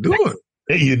are you doing?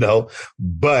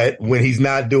 But when he's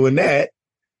not doing that,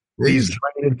 he's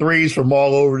draining threes from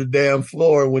all over the damn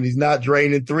floor. When he's not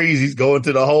draining threes, he's going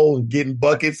to the hole and getting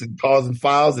buckets and causing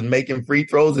fouls and making free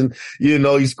throws. And,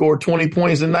 he scored 20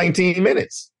 points in 19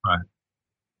 minutes. Right.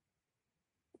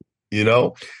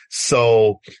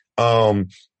 So,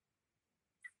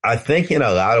 I think in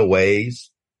a lot of ways,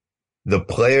 the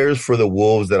players for the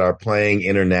Wolves that are playing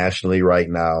internationally right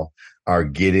now are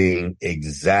getting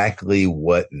exactly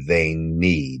what they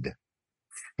need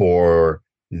for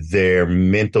their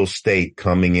mental state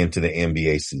coming into the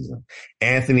NBA season.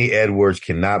 Anthony Edwards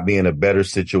cannot be in a better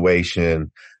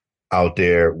situation out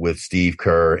there with Steve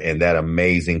Kerr and that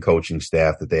amazing coaching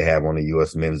staff that they have on the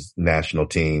U.S. men's national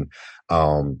team.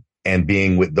 And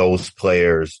being with those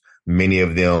players, many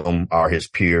of them are his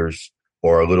peers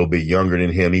or a little bit younger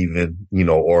than him even,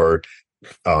 or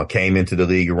came into the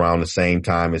league around the same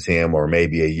time as him or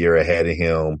maybe a year ahead of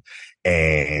him.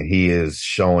 And he is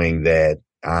showing that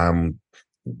I'm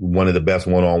one of the best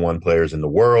one-on-one players in the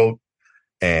world.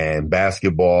 And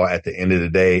basketball at the end of the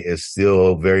day is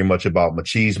still very much about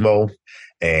machismo.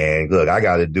 And look, I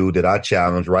got a dude that I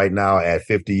challenge right now at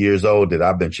 50 years old that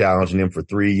I've been challenging him for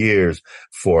 3 years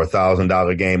for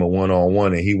 $1,000 game of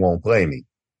one-on-one, and he won't play me.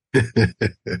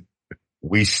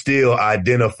 We still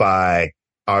identify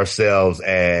ourselves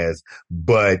as,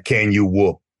 but can you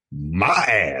whoop my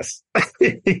ass?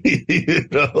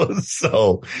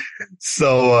 So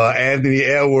Anthony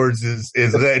Edwards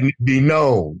is letting it be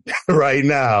known right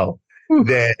now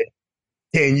that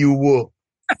can you whoop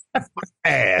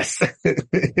ass,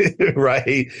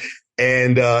 right?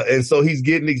 And so he's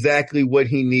getting exactly what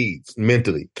he needs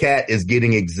mentally. Cat is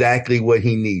getting exactly what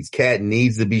he needs. Cat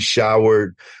needs to be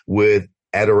showered with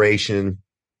adoration.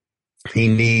 He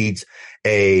needs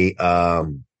a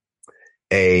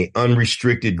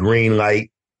unrestricted green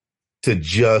light to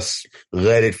just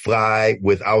let it fly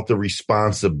without the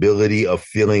responsibility of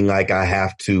feeling like I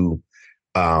have to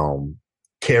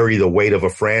carry the weight of a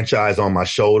franchise on my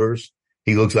shoulders.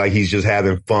 He looks like he's just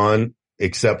having fun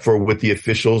except for with the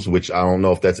officials, which I don't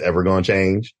know if that's ever going to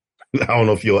change. I don't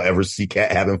know if you'll ever see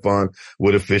Cat having fun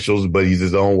with officials, but he's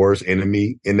his own worst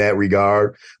enemy in that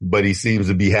regard. But he seems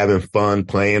to be having fun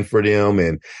playing for them.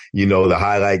 And, you know, the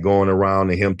highlight going around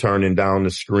and him turning down the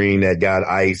screen that got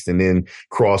iced and then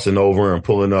crossing over and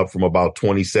pulling up from about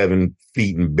 27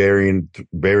 feet and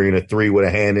burying a three with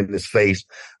a hand in his face.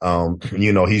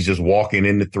 You know, he's just walking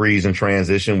into threes in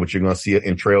transition, which you're going to see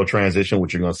in trail transition,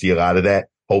 which you're going to see a lot of that,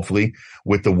 hopefully,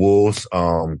 with the Wolves.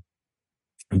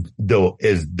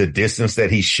 Is the distance that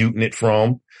he's shooting it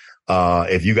from.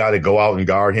 If you got to go out and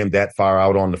guard him that far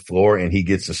out on the floor and he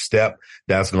gets a step,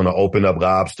 that's going to open up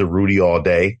lobs to Rudy all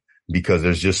day because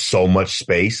there's just so much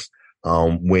space,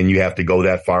 when you have to go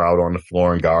that far out on the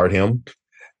floor and guard him.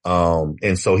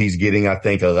 And so he's getting, I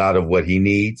think, a lot of what he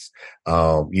needs.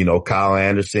 You know, Kyle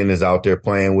Anderson is out there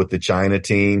playing with the China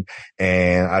team.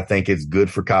 And I think it's good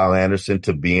for Kyle Anderson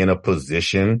to be in a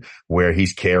position where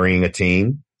he's carrying a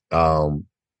team.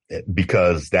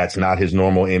 Because that's not his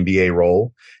normal NBA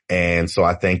role. And so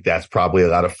I think that's probably a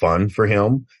lot of fun for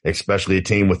him, especially a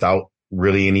team without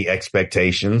really any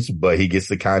expectations, but he gets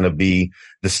to kind of be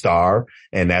the star,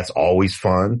 and that's always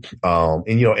fun.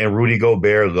 And, you know, and Rudy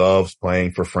Gobert loves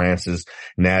playing for France's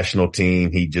national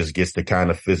team. He just gets to kind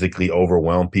of physically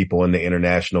overwhelm people in the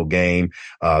international game.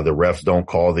 The refs don't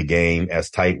call the game as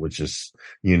tight, which is,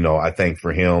 you know, I think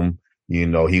for him, you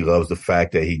know, he loves the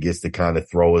fact that he gets to kind of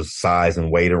throw his size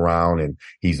and weight around, and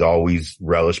he's always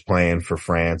relished playing for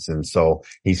France. And so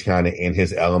he's kind of in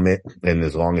his element. And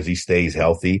as long as he stays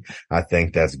healthy, I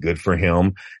think that's good for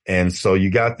him. And so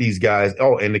you got these guys.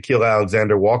 Oh, and Nickeil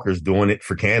Alexander-Walker's doing it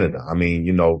for Canada. I mean,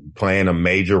 you know, playing a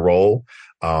major role,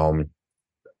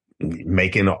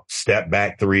 making step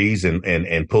back threes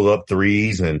and pull up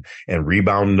threes and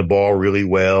rebounding the ball really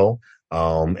well.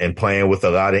 And playing with a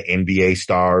lot of NBA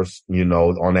stars, you know,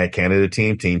 on that Canada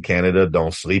team. Team Canada,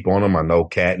 don't sleep on them. I know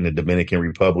Cat and the Dominican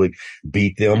Republic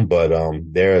beat them, but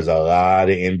there is a lot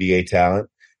of NBA talent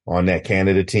on that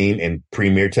Canada team and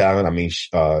premier talent. I mean,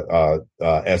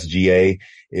 SGA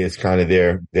is kind of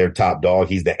their top dog.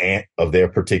 He's the ant of their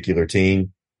particular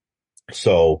team.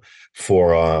 So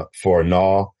for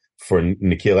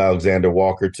Nickeil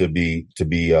Alexander-Walker to be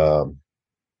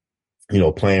you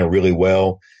know, playing really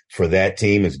well for that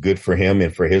team is good for him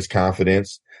and for his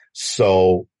confidence.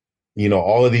 So, you know,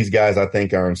 all of these guys, I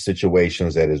think, are in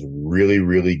situations that is really,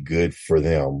 really good for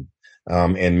them.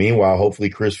 And meanwhile, hopefully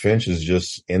Chris Finch is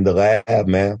just in the lab,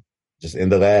 man, just in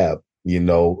the lab, you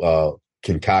know,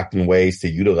 concocting ways to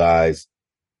utilize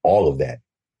all of that,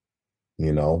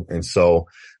 you know? And so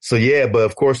yeah, but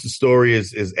of course the story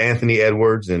is Anthony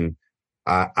Edwards, and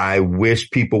I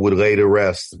wish people would lay to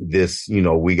rest this, you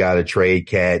know, we got to trade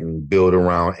Cat and build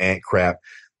around Ant crap.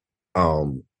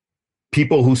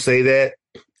 People who say that,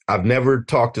 I've never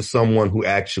talked to someone who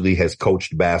actually has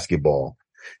coached basketball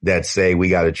that say we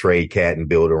got to trade Cat and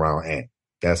build around Ant.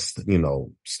 That's, you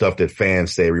know, stuff that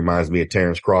fans say. Reminds me of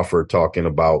Terrence Crawford talking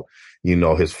about, you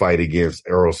know, his fight against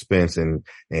Errol Spence, and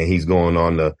he's going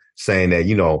on to saying that,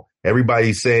 you know,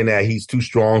 everybody's saying that he's too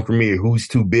strong for me or who's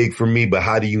too big for me, but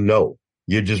how do you know?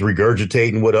 You're just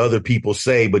regurgitating what other people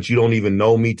say, but you don't even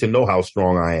know me to know how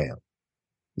strong I am.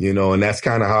 You know, and that's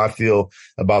kind of how I feel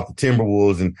about the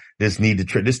Timberwolves and this need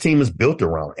to this team is built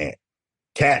around Ant.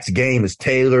 Cat's game is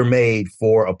tailor-made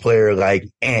for a player like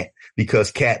Ant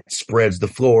because Cat spreads the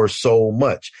floor so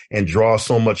much and draws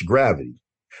so much gravity.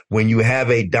 When you have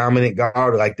a dominant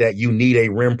guard like that, you need a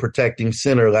rim protecting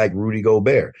center like Rudy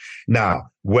Gobert. Now,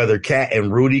 whether Cat and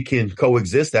Rudy can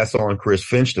coexist, that's on Chris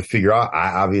Finch to figure out.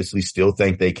 I obviously still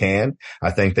think they can.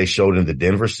 I think they showed in the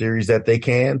Denver series that they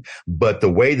can. But the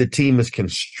way the team is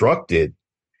constructed,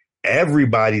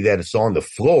 everybody that is on the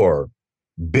floor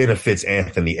benefits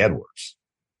Anthony Edwards.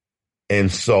 And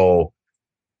so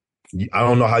I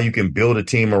don't know how you can build a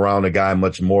team around a guy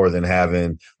much more than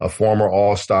having a former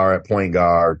all-star at point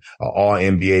guard, an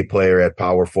all-NBA player at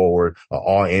power forward, an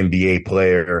all-NBA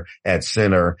player at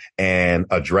center, and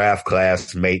a draft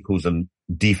classmate who's a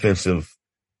defensive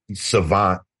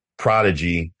savant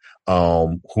prodigy,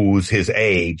 who's his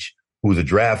age, who's a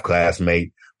draft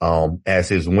classmate, as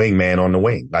his wingman on the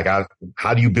wing. Like,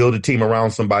 how do you build a team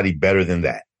around somebody better than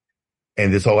that?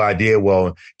 And this whole idea,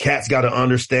 well, Cat's got to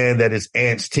understand that it's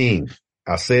Ant's team.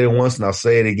 I'll say it once and I'll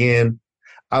say it again.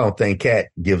 I don't think Cat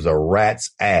gives a rat's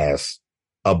ass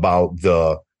about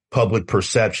the public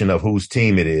perception of whose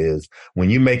team it is. When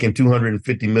you're making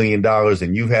 $250 million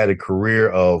and you've had a career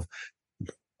of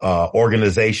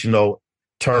organizational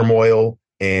turmoil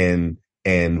and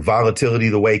volatility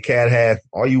the way Cat has,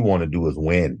 all you want to do is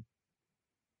win.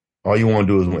 All you want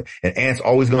to do is win. And Ant's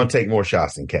always going to take more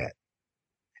shots than Cat.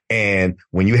 And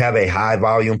when you have a high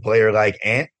volume player like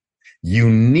Ant, you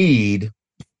need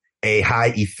a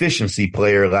high efficiency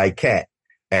player like Cat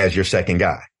as your second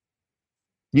guy.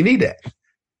 You need that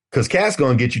because Cat's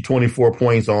going to get you 24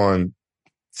 points on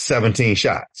 17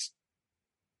 shots.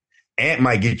 Ant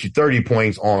might get you 30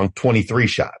 points on 23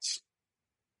 shots,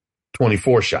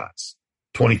 24 shots,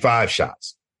 25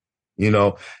 shots,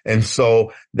 and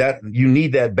so that you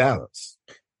need that balance.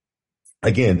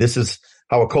 Again, this is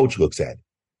how a coach looks at it.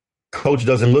 Coach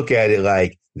doesn't look at it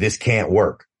like this can't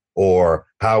work or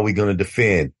how are we going to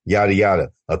defend, yada,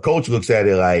 yada. A coach looks at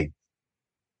it like,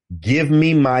 give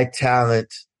me my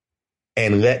talent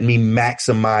and let me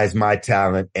maximize my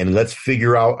talent and let's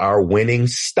figure out our winning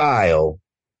style.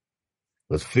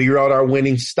 Let's figure out our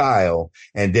winning style,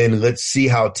 and then let's see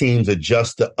how teams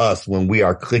adjust to us when we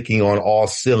are clicking on all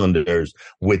cylinders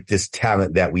with this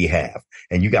talent that we have.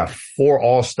 And you got 4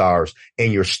 all-stars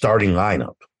in your starting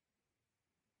lineup.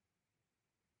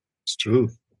 It's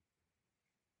true.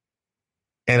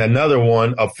 And another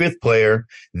one, a 5th player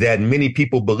that many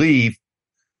people believe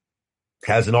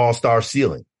has an all-star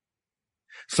ceiling.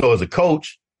 So as a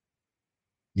coach,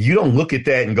 you don't look at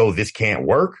that and go, this can't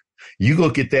work. You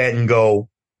look at that and go,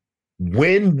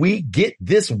 when we get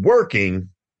this working,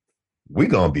 we're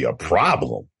going to be a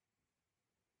problem.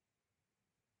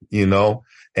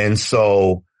 And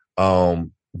so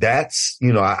that's,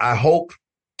 I hope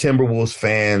Timberwolves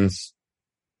fans,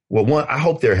 I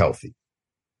hope they're healthy.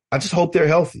 I just hope they're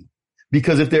healthy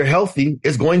because if they're healthy,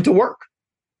 it's going to work.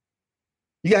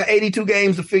 You got 82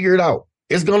 games to figure it out.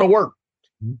 It's going to work.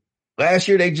 Last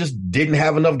year, they just didn't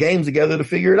have enough games together to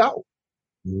figure it out.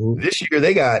 This year,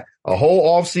 they got a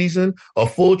whole offseason, a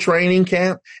full training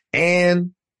camp,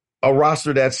 and a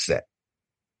roster that's set.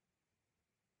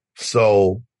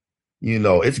 So,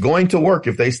 it's going to work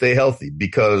if they stay healthy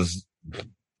because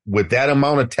with that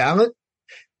amount of talent,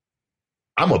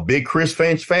 I'm a big Chris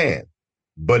Finch fan.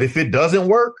 But if it doesn't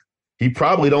work, he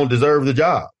probably don't deserve the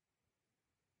job.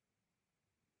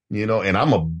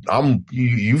 And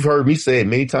you've heard me say it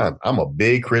many times. I'm a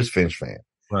big Chris Finch fan.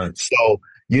 Right. So,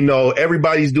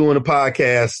 everybody's doing a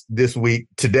podcast this week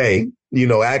today.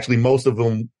 Actually most of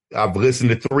them, I've listened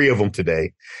to 3 of them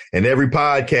today, and every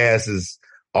podcast is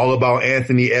all about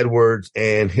Anthony Edwards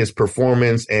and his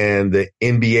performance and the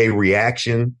NBA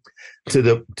reaction to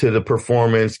the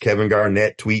performance. Kevin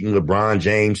Garnett tweeting, LeBron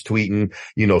James tweeting,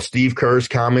 Steve Kerr's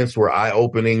comments were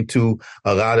eye-opening to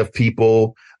a lot of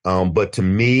people. But to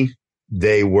me,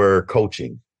 they were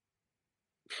coaching.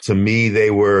 To me,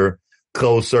 they were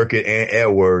closed circuit and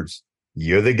Edwards.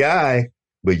 You're the guy,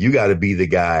 but you got to be the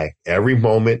guy every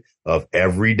moment of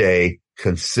every day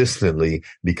consistently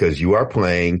because you are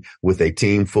playing with a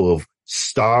team full of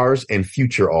stars and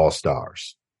future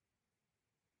all-stars.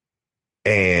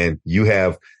 And you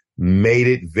have made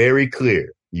it very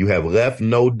clear. You have left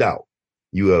no doubt.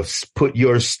 You have put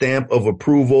your stamp of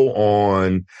approval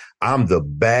on, I'm the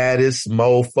baddest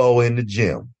mofo in the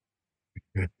gym.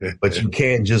 But you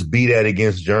can't just be that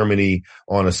against Germany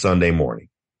on a Sunday morning.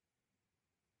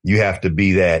 You have to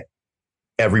be that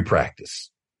every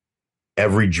practice,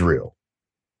 every drill,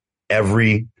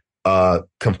 every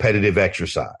competitive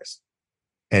exercise,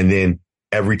 and then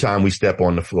every time we step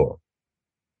on the floor.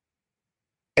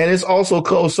 And it's also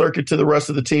closed circuit to the rest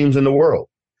of the teams in the world.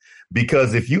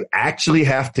 Because if you actually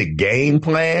have to game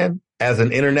plan as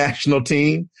an international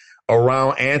team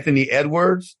around Anthony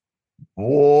Edwards,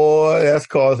 boy, that's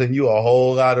causing you a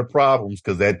whole lot of problems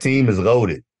because that team is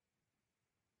loaded.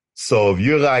 So if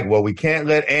you're like, well, we can't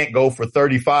let Ant go for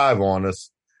 35 on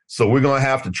us, so we're going to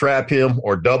have to trap him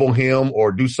or double him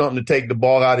or do something to take the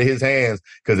ball out of his hands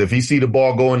because if he see the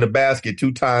ball go in the basket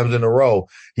 2 times in a row,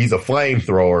 he's a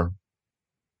flamethrower.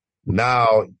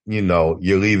 Now,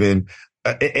 you're leaving.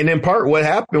 And in part, what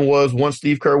happened was once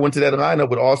Steve Kerr went to that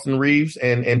lineup with Austin Reeves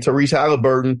and Tyrese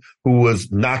Halliburton, who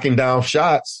was knocking down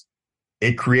shots,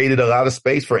 it created a lot of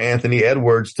space for Anthony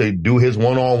Edwards to do his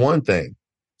one-on-one thing.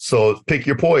 So pick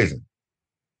your poison.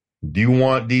 Do you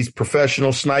want these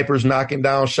professional snipers knocking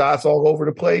down shots all over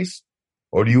the place?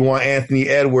 Or do you want Anthony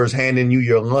Edwards handing you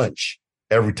your lunch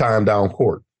every time down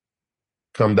court?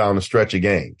 Come down the stretch of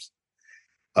games.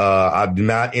 I do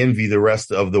not envy the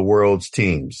rest of the world's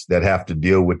teams that have to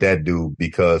deal with that dude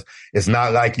because it's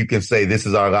not like you can say, this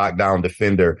is our lockdown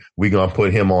defender. We're going to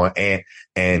put him on Ant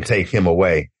and take him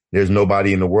away. There's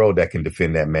nobody in the world that can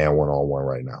defend that man one-on-one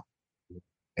right now.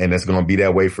 And it's going to be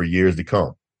that way for years to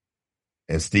come.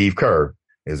 And Steve Kerr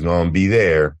is going to be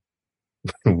there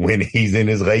when he's in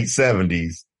his late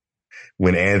 70s,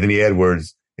 when Anthony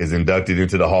Edwards is inducted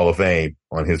into the Hall of Fame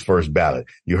on his first ballot.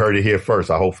 You heard it here first.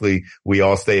 Hopefully we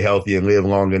all stay healthy and live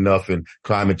long enough, and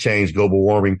climate change, global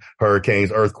warming,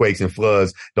 hurricanes, earthquakes, and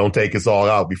floods don't take us all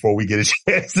out before we get a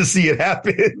chance to see it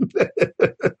happen.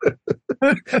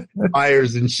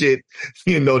 Fires and shit,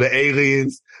 the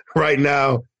aliens right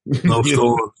now. No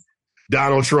storms.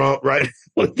 Donald Trump, right?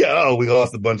 Oh, we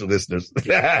lost a bunch of listeners.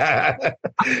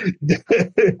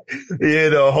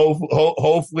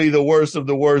 Hopefully the worst of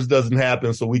the worst doesn't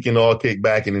happen so we can all kick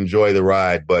back and enjoy the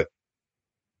ride. But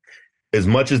as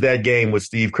much as that game, what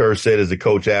Steve Kerr said as a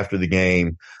coach after the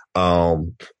game,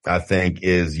 I think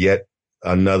is yet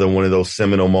another one of those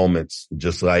seminal moments,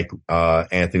 just like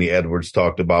Anthony Edwards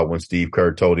talked about when Steve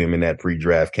Kerr told him in that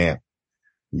pre-draft camp,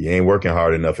 you ain't working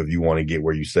hard enough if you want to get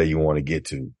where you say you want to get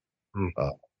to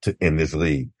in this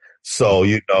league. So,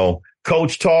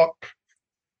 coach talk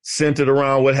centered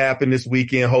around what happened this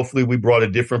weekend. Hopefully we brought a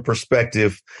different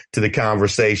perspective to the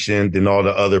conversation than all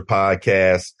the other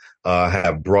podcasts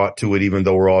have brought to it, even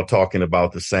though we're all talking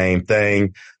about the same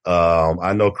thing.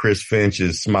 I know Chris Finch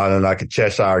is smiling like a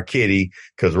Cheshire kitty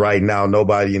because right now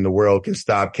nobody in the world can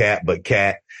stop Cat but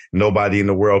Cat. Nobody in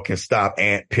the world can stop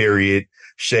Ant, period.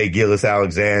 Shea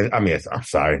Gilgeous-Alexander. I'm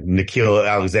sorry, Nikhil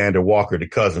Alexander-Walker, the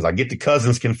Cousins. I get the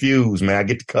Cousins confused, man.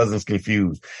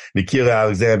 Nikhil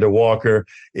Alexander-Walker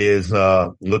is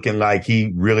looking like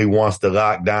he really wants to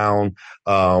lock down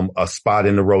a spot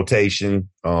in the rotation,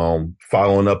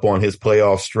 following up on his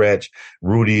playoff stretch.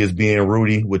 Rudy is being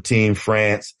Rudy with Team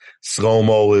France.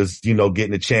 Slow-Mo is,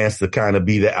 getting a chance to kind of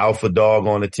be the alpha dog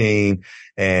on the team.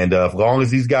 And as long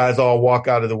as these guys all walk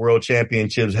out of the World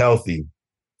Championships healthy,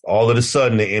 all of a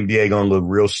sudden the NBA gonna look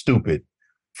real stupid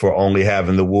for only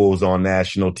having the Wolves on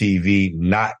national TV,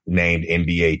 not named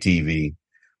NBA TV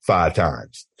 5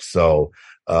 times. So,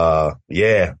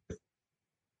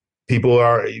 people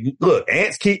are,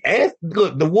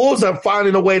 the Wolves are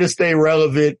finding a way to stay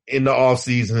relevant in the off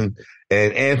season,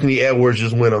 and Anthony Edwards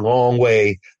just went a long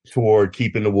way toward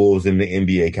keeping the Wolves in the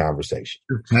NBA conversation.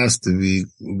 It has to be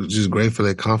just great for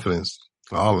their confidence,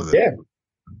 for all of it.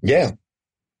 Yeah.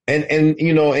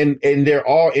 And they're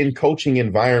all in coaching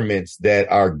environments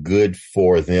that are good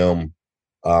for them,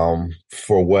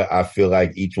 for what I feel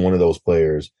like each one of those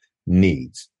players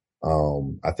needs.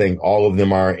 I think all of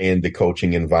them are in the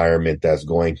coaching environment that's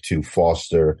going to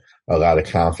foster a lot of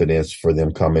confidence for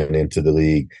them coming into the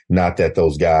league. Not that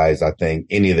those guys, I think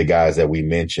any of the guys that we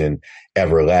mentioned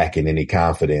ever lack in any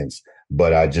confidence,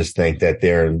 but I just think that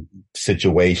they're in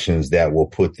situations that will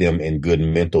put them in good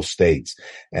mental states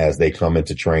as they come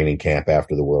into training camp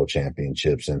after the World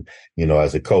Championships. And,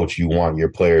 as a coach, you want your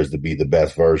players to be the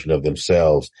best version of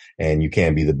themselves, and you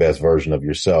can't be the best version of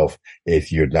yourself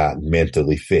if you're not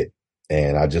mentally fit.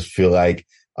 And I just feel like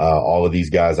all of these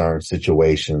guys are in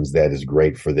situations that is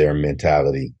great for their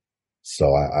mentality.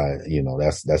 So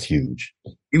that's huge.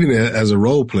 Even as a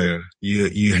role player,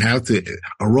 you have to,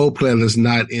 a role player that's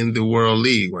not in the World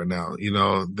League right now,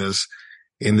 that's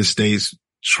in the States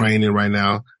training right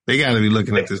now. They got to be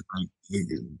looking at this like,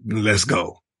 let's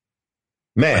go.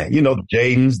 Man, the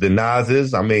Jadens, the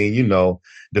Nazes.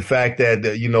 The fact that,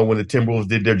 when the Timberwolves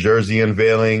did their jersey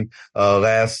unveiling,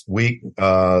 last week,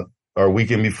 or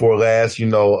weekend before last,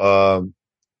 the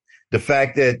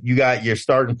fact that you got your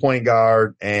starting point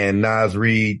guard and Naz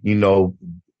Reid,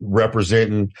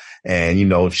 representing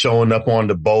and, showing up on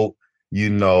the boat,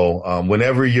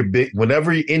 whenever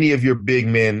any of your big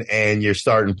men and your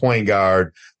starting point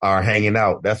guard are hanging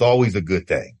out, that's always a good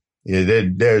thing.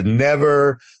 There's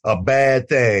never a bad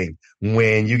thing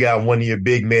when you got one of your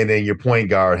big men and your point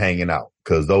guard hanging out,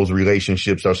 because those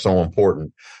relationships are so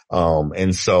important.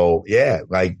 And so,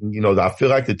 I feel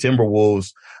like the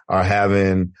Timberwolves are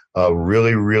having a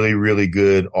really, really, really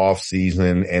good off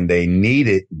season, and they need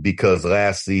it because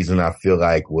last season I feel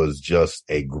like was just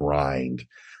a grind.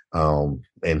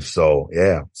 And so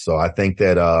I think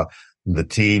that, the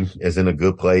team is in a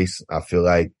good place. I feel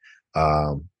like,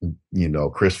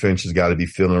 Chris Finch has got to be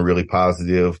feeling really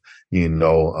positive,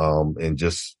 and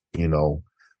just,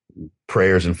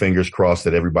 prayers and fingers crossed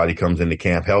that everybody comes into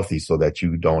camp healthy so that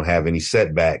you don't have any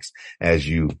setbacks as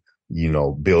you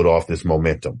build off this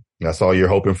momentum. That's all you're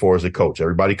hoping for as a coach.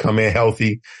 Everybody come in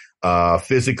healthy,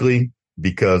 physically,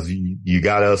 because you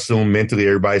got to assume mentally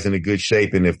everybody's in a good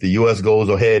shape. And if the U.S. goes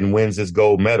ahead and wins this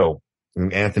gold medal,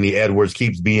 and Anthony Edwards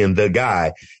keeps being the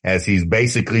guy, as he's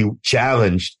basically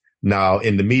challenged now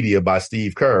in the media by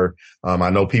Steve Kerr. I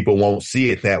know people won't see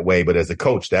it that way, but as a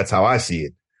coach, that's how I see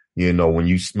it. When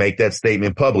you make that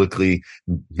statement publicly,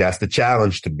 that's the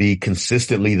challenge, to be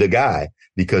consistently the guy.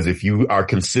 because if you are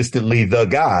consistently the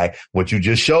guy, what you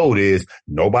just showed is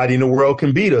nobody in the world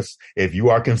can beat us if you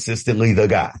are consistently the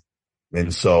guy.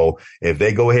 And so if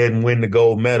they go ahead and win the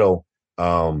gold medal,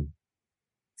 and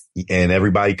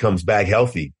everybody comes back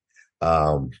healthy,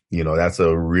 that's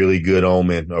a really good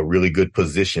omen, a really good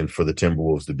position for the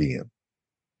Timberwolves to be in.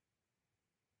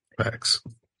 Facts.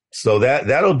 So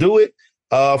that'll do it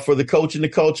for the Coach and the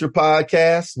Culture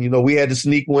podcast. We had to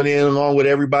sneak one in along with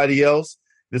everybody else.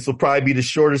 This will probably be the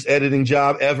shortest editing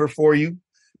job ever for you,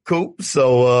 Coop.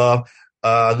 So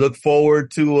look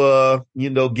forward to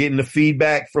getting the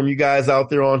feedback from you guys out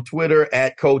there on Twitter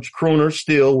at Coach Crooner.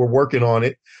 Still, we're working on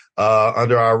it.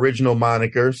 Under our original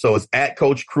moniker. So it's at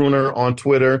Coach Crooner on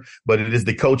Twitter, but it is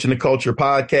the Coach and the Culture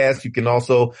podcast. You can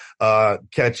also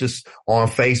catch us on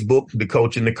Facebook, the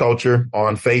Coach and the Culture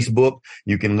on Facebook.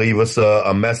 You can leave us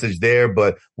a message there,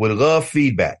 but would love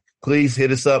feedback. Please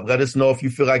hit us up. Let us know if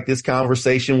you feel like this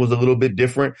conversation was a little bit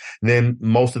different than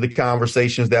most of the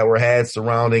conversations that were had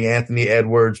surrounding Anthony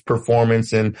Edwards'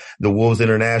 performance and the Wolves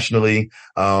internationally.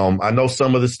 I know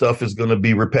some of the stuff is going to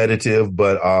be repetitive,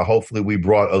 but hopefully we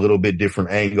brought a little bit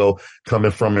different angle coming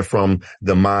from it from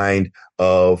the mind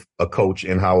of a coach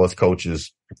and how us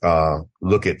coaches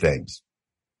look at things.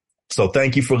 So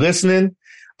thank you for listening.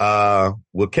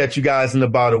 We'll catch you guys in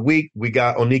about a week. We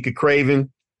got Onika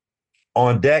Craven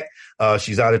on deck.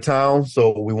 She's out of town,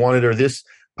 so we wanted her this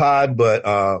pod, but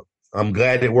I'm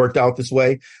glad it worked out this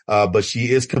way. But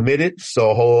she is committed,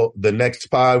 so the next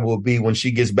pod will be when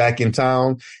she gets back in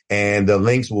town, and the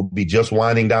Lynx will be just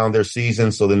winding down their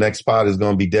season. So the next pod is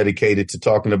going to be dedicated to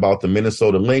talking about the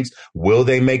Minnesota Lynx. Will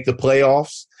they make the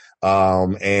playoffs?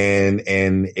 And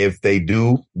if they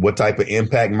do, what type of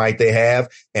impact might they have?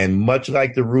 And much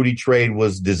like the Rudy trade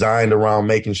was designed around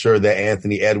making sure that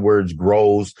Anthony Edwards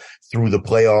grows through the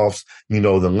playoffs, the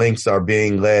Lynx are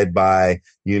being led by,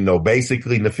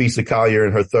 basically Nafisa Collier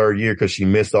in her third year because she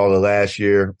missed all of last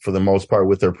year for the most part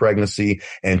with her pregnancy,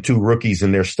 and two rookies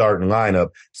in their starting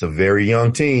lineup. It's a very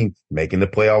young team. Making the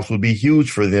playoffs would be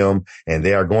huge for them, and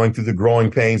they are going through the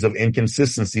growing pains of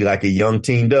inconsistency like a young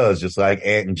team does, just like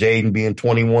Ant and Jaden being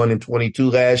 21 and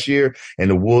 22 last year, and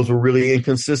the Wolves were really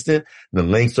inconsistent. The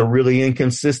Lynx are really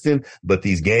inconsistent, but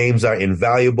these games are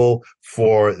invaluable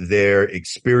for their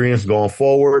experience going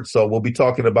forward. So we'll be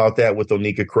talking about that with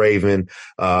Onika Craven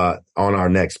on our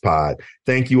next pod.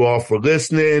 Thank you all for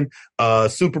listening.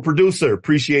 Super producer,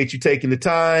 appreciate you taking the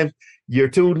time. You're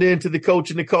tuned in to the Coach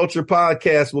and the Culture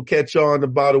podcast. We'll catch you on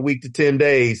about a week to 10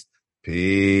 days.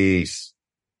 Peace.